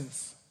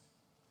choices.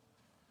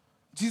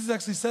 Jesus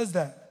actually says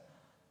that.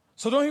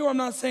 So don't hear what I'm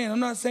not saying. I'm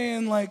not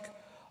saying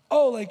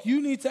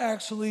you need to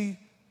actually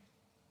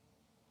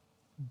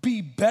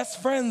be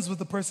best friends with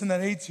the person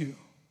that hates you.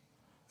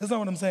 That's not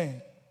what I'm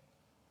saying.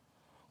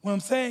 What I'm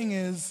saying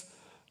is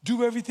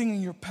do everything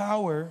in your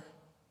power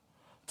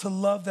to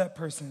love that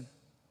person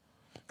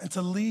and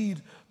to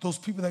lead those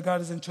people that God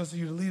has entrusted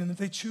you to lead. And if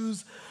they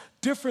choose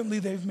differently,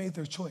 they've made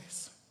their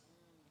choice.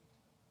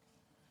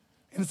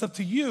 And it's up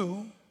to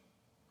you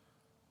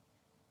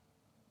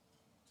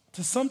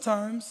to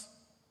sometimes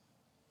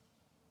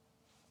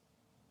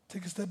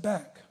take a step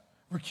back,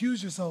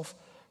 recuse yourself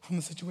from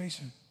the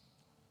situation.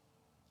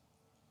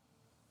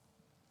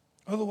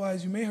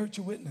 Otherwise, you may hurt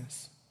your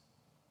witness.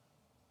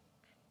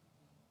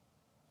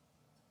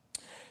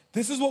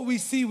 This is what we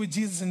see with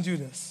Jesus and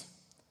Judas.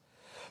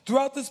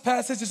 Throughout this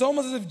passage, it's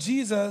almost as if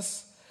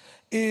Jesus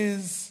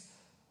is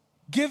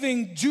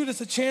giving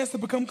Judas a chance to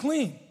become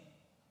clean.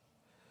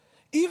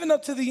 Even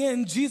up to the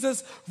end,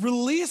 Jesus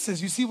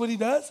releases, you see what he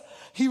does?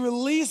 He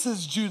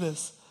releases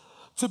Judas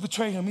to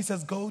betray him. He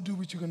says, go do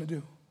what you're going to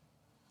do.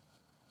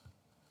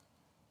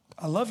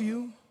 I love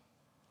you.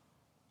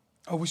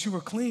 I wish you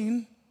were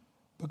clean,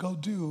 but go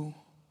do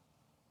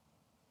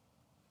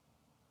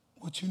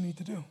what you need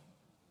to do.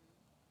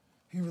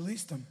 He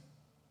released them.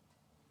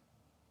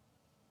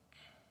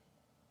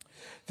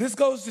 This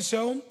goes to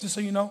show, just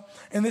so you know,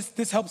 and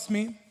this helps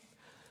me,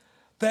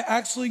 that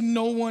actually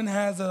no one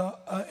has a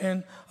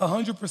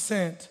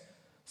 100%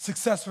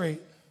 success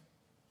rate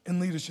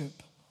in leadership.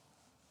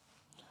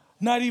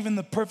 Not even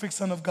the perfect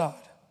Son of God.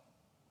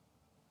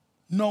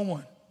 No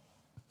one.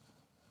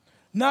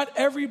 Not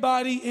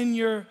everybody in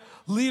your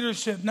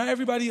leadership, not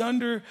everybody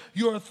under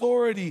your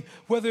authority,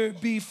 whether it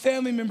be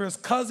family members,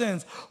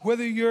 cousins,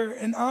 whether you're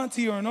an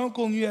auntie or an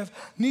uncle and you have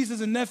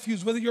nieces and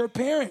nephews, whether you're a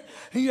parent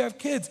and you have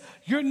kids,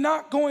 you're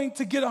not going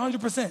to get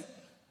 100%.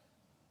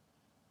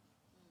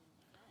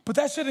 But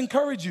that should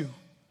encourage you.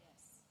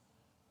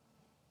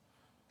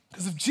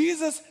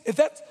 Because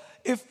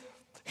if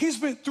he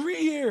spent 3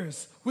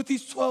 years with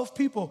these 12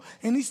 people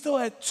and he still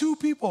had 2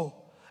 people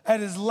at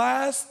his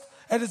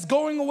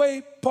going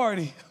away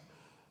party,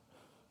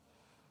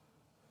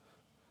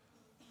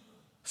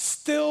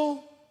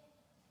 still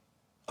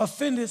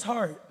offend his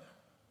heart,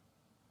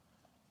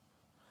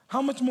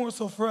 how much more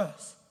so for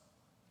us?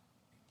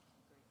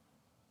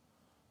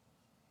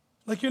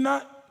 Like you're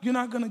not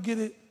gonna get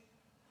it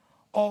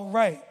all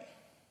right.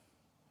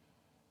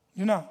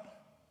 You're not.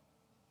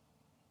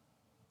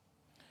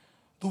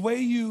 The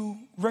way you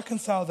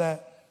reconcile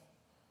that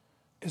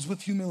is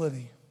with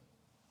humility.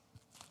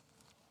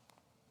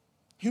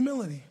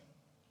 Humility.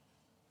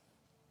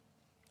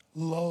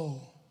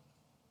 Low.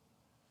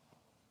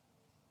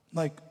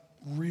 Like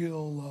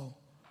real low.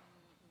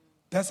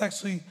 That's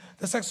actually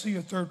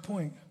your third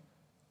point.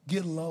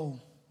 Get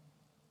low.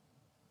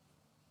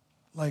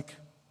 Like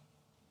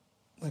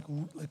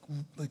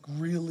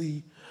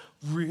really,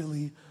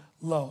 really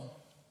low.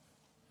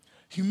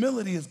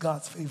 Humility is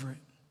God's favorite.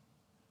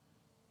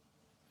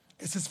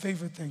 It's his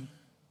favorite thing.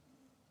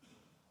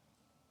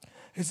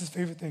 It's his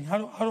favorite thing. How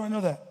do I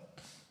know that?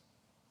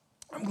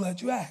 I'm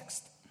glad you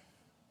asked.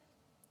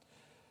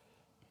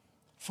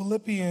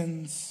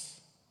 Philippians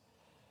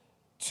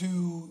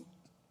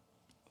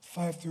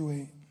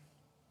 2:5-8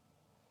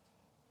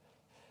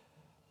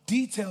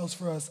 details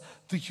for us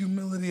the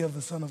humility of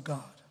the Son of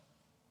God.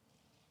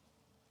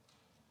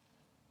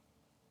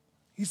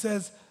 He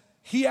says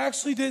he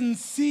actually didn't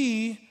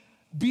see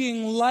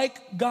being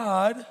like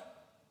God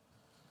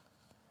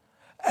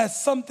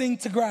as something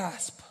to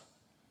grasp.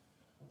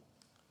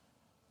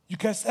 You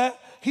catch that?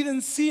 He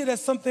didn't see it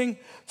as something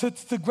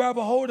to grab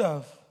a hold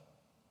of.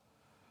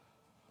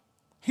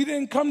 He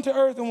didn't come to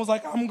earth and was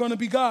like, I'm going to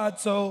be God,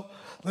 so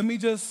let me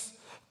just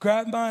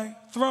grab my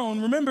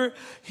throne. Remember,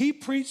 he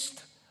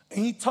preached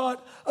and he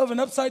taught of an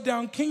upside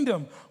down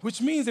kingdom, which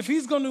means if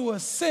he's going to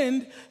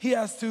ascend, he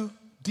has to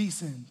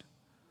descend.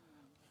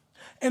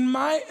 And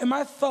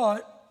my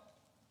thought,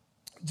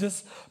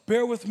 just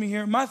bear with me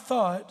here, my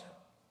thought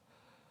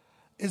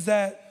is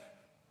that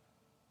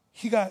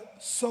he got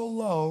so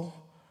low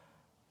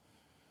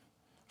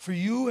for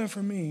you and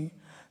for me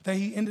that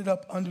he ended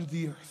up under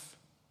the earth.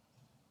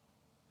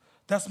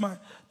 That's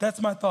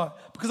my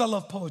thought, because I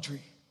love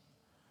poetry.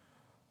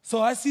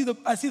 So I see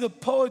the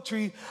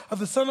poetry of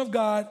the Son of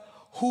God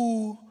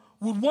who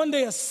would one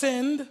day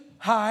ascend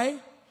high.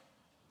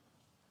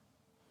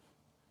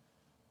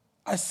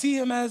 I see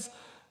him as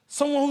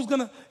someone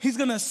he's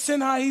gonna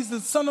ascend high. He's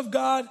the Son of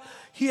God.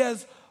 He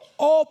has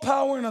all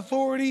power and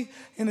authority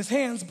in his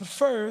hands, but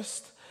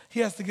first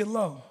he has to get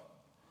low.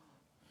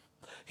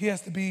 He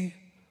has to be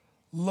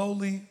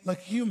lowly like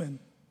a human.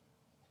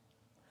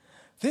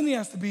 Then he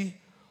has to be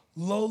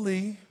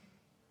lowly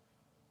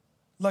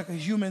like a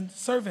human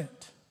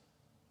servant.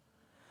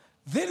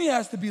 Then he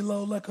has to be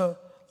low like a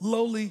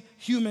lowly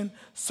human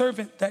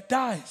servant that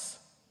dies.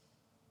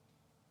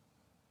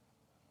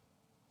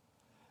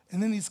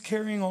 And then he's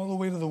carrying all the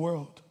weight of the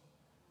world.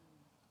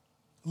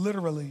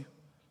 Literally,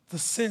 the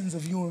sins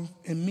of you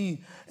and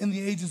me in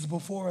the ages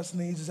before us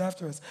and the ages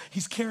after us.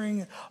 He's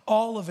carrying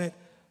all of it.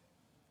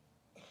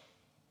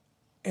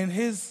 And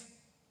his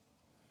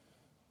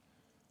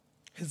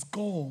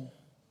goal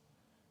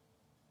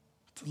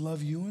to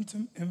love you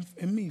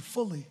and me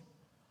fully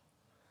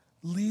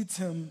leads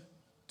him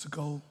to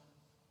go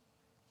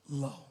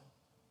low.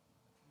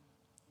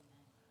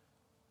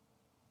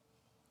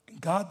 And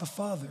God the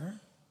Father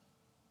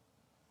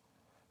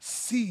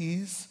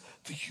sees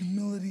the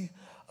humility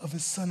of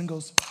his Son and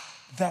goes,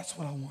 that's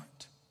what I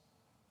want.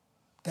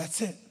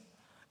 That's it.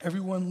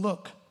 Everyone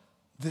look,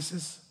 this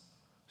is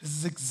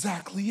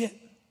exactly it.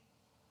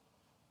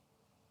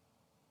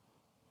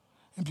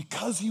 And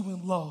because he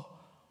went low,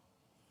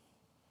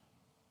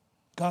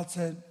 God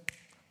said,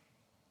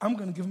 I'm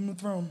going to give him the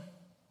throne.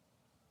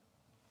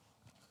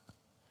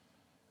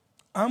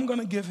 I'm going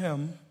to give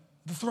him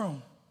the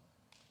throne.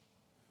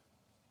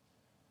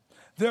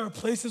 There are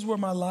places where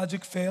my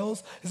logic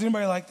fails. Is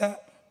anybody like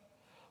that?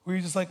 Where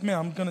you're just like, man,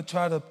 I'm going to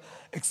try to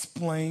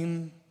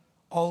explain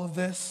all of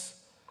this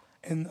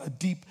in a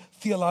deep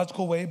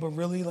theological way, but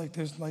really,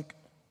 there's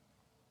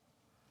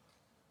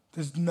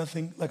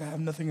nothing, I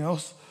have nothing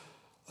else.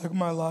 Like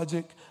my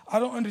logic. I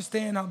don't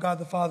understand how God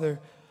the Father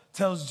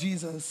tells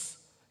Jesus,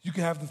 you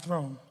can have the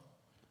throne.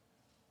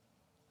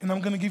 and I'm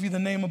going to give you the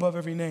name above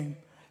every name.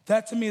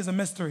 That to me is a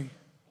mystery.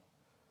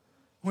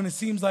 When it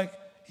seems like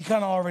he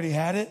kind of already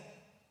had it,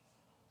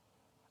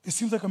 it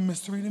seems like a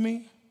mystery to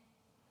me.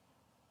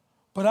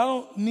 But I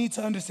don't need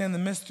to understand the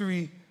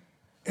mystery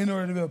in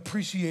order to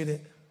appreciate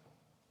it.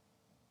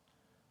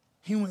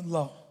 He went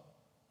low.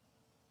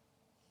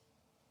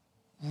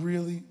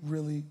 Really,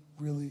 really,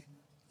 really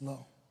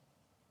low.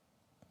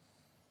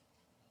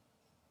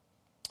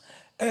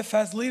 If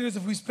as leaders,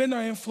 if we spend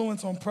our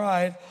influence on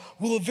pride,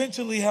 we'll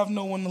eventually have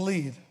no one to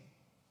lead.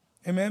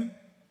 Amen?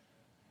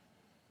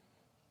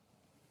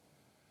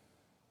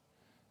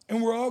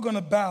 And we're all going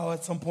to bow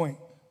at some point.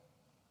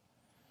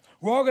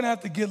 We're all going to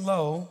have to get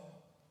low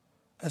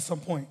at some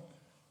point.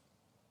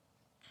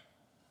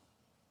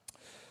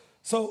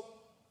 So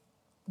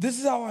this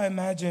is how I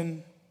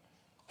imagine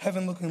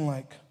heaven looking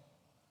like.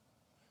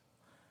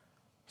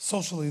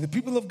 Socially, the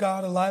people of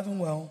God, alive and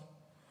well,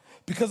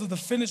 because of the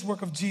finished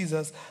work of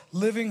Jesus,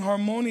 living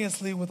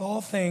harmoniously with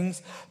all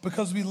things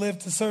because we live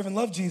to serve and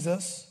love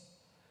Jesus.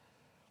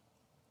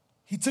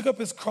 He took up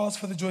his cross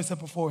for the joy set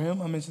before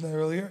him. I mentioned that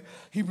earlier.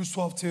 Hebrews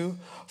 12:2.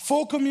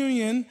 Full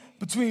communion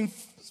between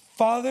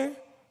Father,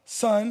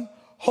 Son,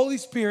 Holy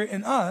Spirit,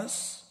 and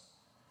us.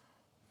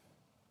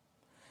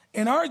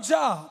 And our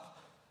job,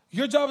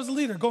 your job as a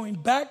leader, going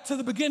back to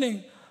the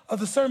beginning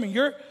of the sermon,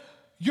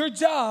 your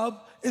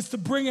job is to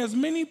bring as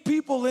many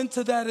people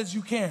into that as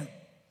you can.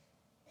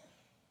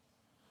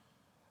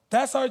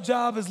 That's our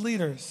job as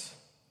leaders.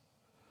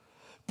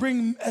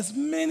 Bring as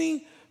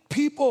many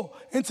people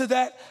into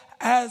that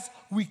as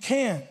we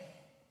can.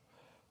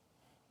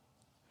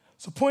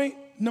 So point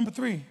number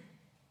 3.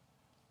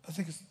 I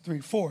think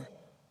it's 4.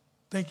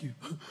 Thank you.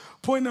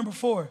 Point number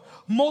 4,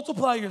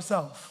 multiply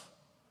yourself.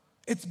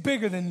 It's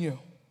bigger than you.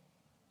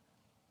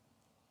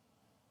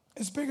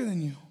 It's bigger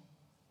than you.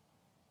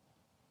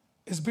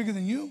 It's bigger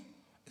than you.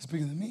 It's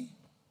bigger than me.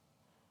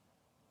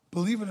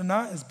 Believe it or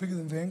not, it's bigger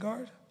than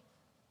Vanguard.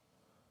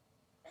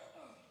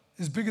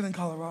 It's bigger than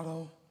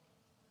Colorado.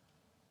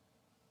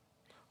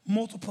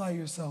 Multiply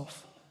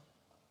yourself.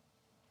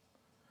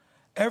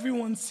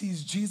 Everyone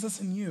sees Jesus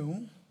in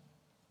you,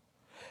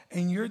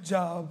 and your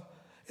job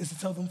is to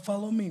tell them,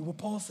 follow me. What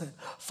Paul said,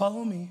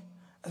 follow me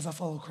as I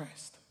follow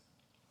Christ.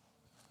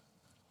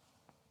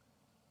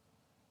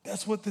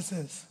 That's what this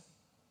is.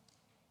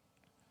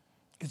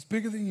 It's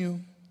bigger than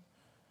you,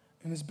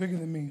 and it's bigger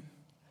than me.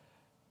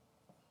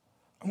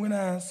 I'm going to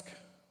ask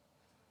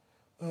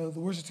the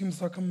worship team to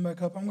start coming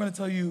back up. I'm going to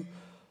tell you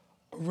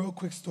a real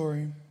quick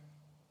story.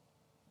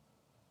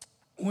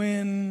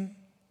 When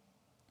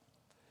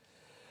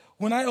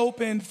I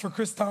opened for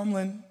Chris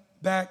Tomlin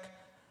back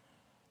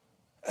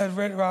at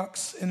Red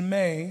Rocks in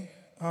May,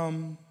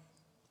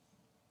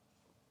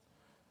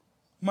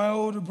 my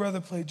older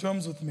brother played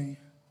drums with me.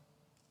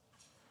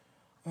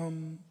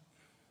 And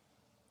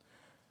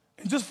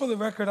just for the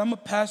record, I'm a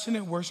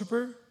passionate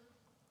worshiper.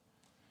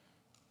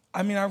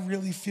 I mean, I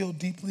really feel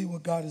deeply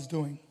what God is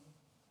doing.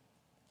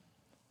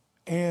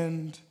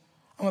 And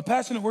I'm a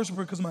passionate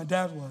worshiper because my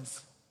dad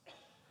was.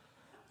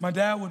 My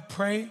dad would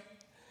pray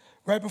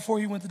right before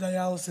he went to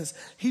dialysis.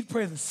 He'd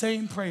pray the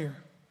same prayer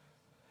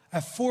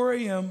at 4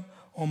 a.m.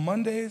 on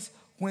Mondays,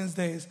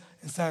 Wednesdays,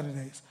 and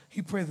Saturdays.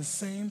 He'd pray the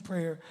same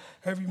prayer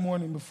every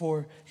morning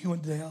before he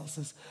went to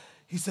dialysis.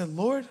 He said,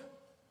 Lord,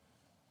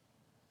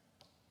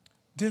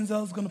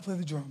 Denzel's going to play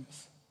the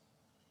drums.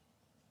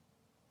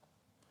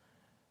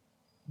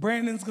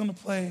 Brandon's going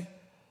to play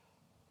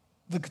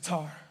the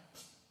guitar.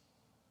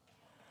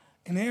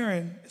 And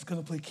Aaron is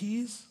going to play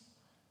keys,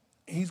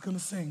 and he's going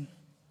to sing.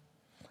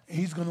 And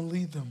he's going to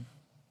lead them,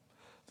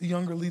 the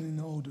younger leading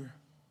the older.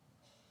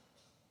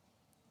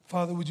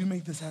 Father, would you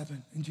make this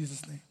happen in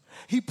Jesus' name?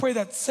 He prayed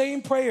that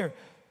same prayer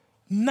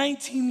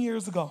 19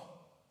 years ago.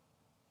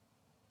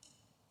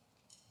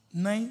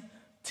 19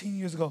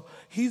 years ago.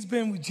 He's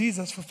been with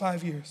Jesus for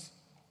 5 years.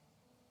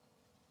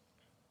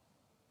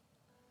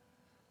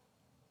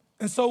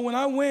 And so when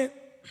I went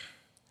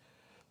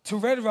to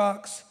Red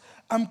Rocks,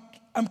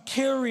 I'm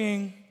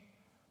carrying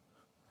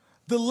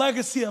the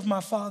legacy of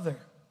my father.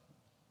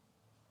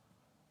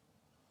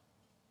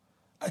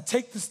 I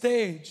take the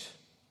stage,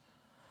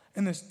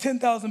 and there's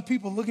 10,000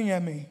 people looking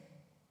at me,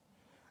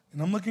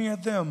 and I'm looking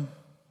at them,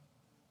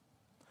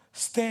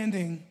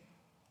 standing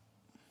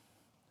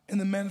in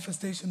the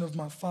manifestation of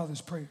my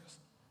father's prayers.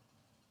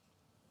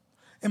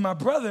 And my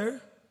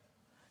brother,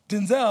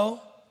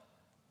 Denzel,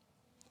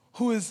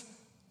 who is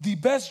the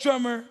best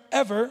drummer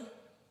ever,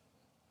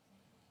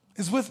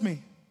 is with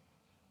me,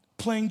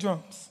 playing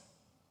drums.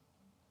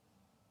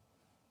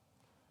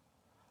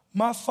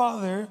 My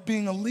father,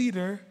 being a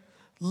leader,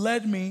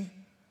 led me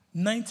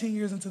 19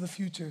 years into the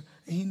future,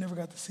 and he never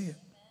got to see it.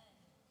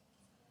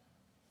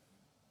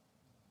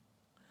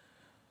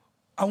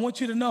 I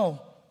want you to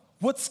know,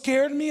 what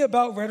scared me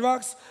about Red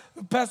Rocks,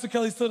 Pastor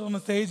Kelly stood on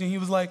the stage and he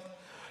was like,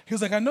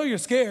 I know you're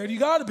scared. You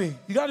gotta be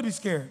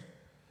scared.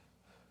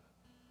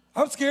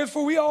 I'm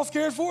all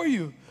scared for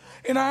you.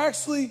 And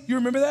you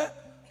remember that?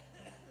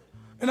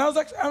 And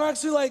I'm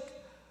actually like,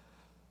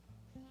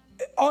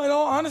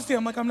 all honesty,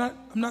 I'm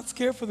not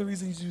scared for the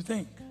reasons you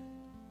think.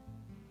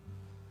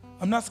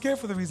 I'm not scared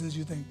for the reasons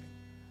you think.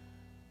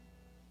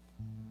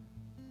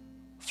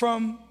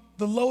 From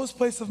the lowest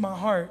place of my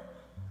heart,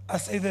 I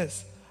say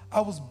this: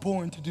 I was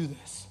born to do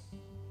this.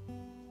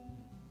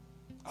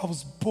 I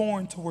was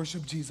born to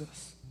worship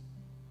Jesus.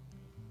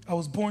 I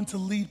was born to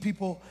lead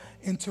people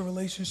into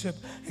relationship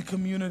and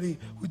community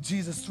with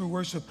Jesus through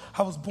worship.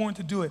 I was born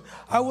to do it.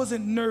 I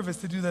wasn't nervous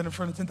to do that in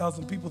front of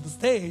 10,000 people. The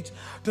stage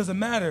doesn't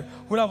matter.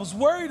 What I was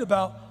worried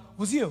about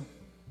was you.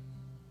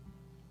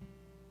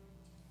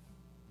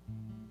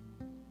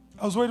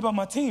 I was worried about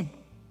my team.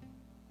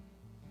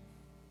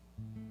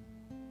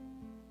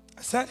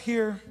 I sat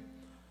here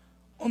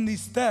on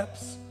these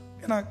steps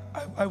and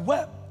I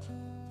wept.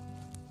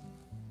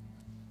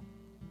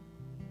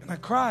 And I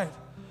cried.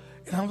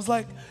 And I was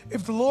like,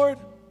 if the Lord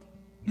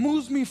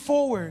moves me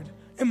forward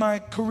in my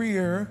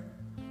career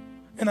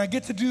and I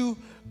get to do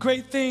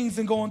great things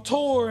and go on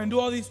tour and do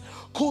all these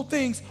cool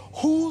things,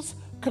 who's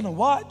gonna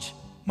watch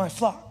my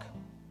flock?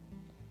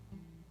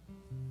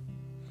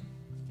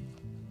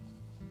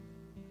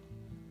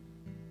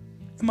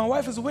 And my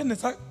wife is a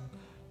witness. I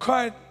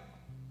cried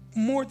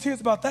more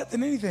tears about that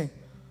than anything.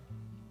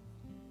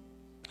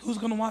 Who's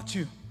gonna watch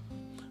you?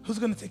 Who's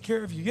gonna take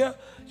care of you? Yeah,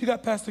 you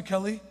got Pastor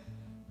Kelly,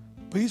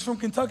 but he's from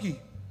Kentucky.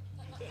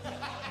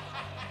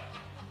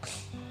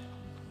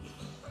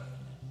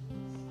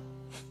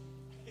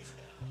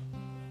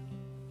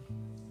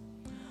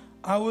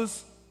 I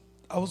was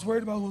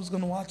worried about who was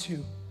going to watch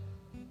you.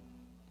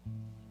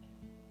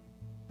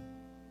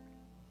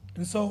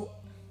 And so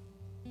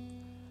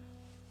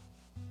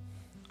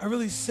I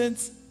really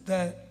sense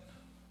that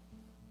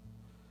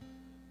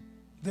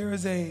there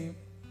is a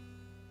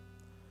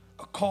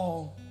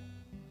call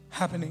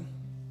happening.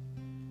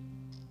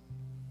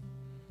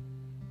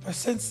 I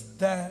sense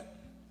that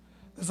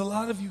there's a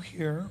lot of you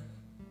here.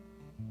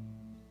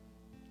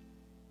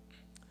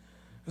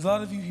 There's a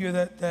lot of you here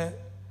that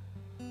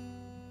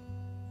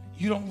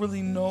you don't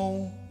really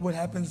know what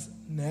happens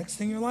next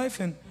in your life.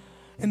 And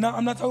now,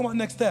 I'm not talking about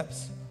next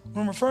steps.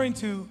 What I'm referring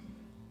to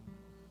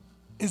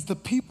is the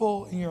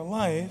people in your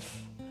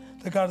life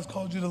that God has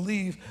called you to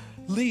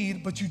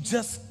lead, but you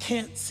just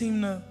can't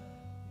seem to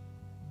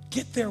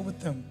get there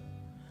with them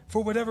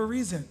for whatever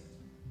reason.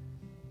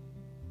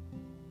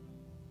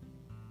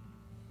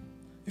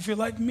 If you're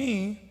like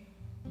me,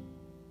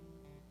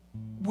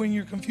 when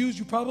you're confused,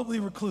 you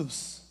probably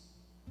recluse.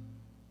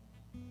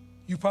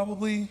 You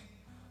probably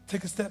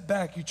take a step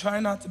back. You try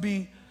not to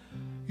be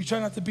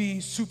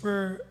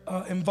super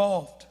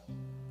involved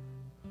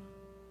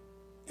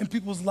in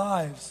people's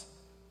lives.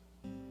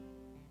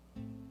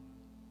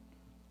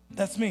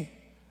 That's me.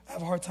 I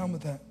have a hard time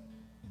with that.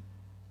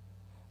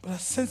 But I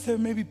sense there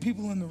may be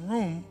people in the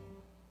room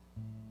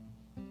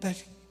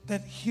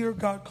that hear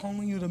God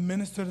calling you to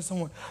minister to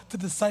someone, to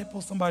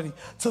disciple somebody,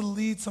 to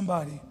lead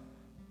somebody.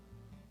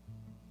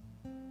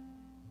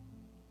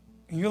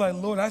 And you're like,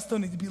 Lord, I still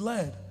need to be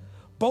led.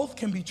 Both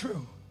can be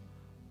true.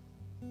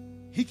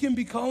 He can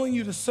be calling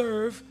you to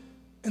serve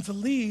and to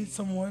lead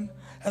someone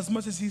as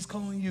much as he's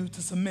calling you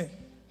to submit.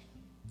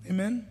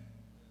 Amen?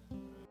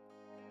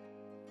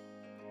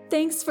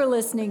 Thanks for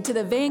listening to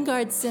the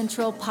Vanguard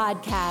Central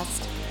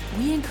podcast.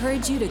 We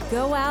encourage you to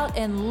go out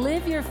and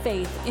live your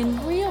faith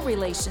in real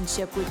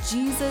relationship with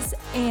Jesus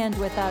and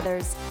with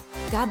others.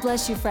 God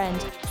bless you,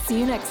 friend. See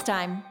you next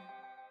time.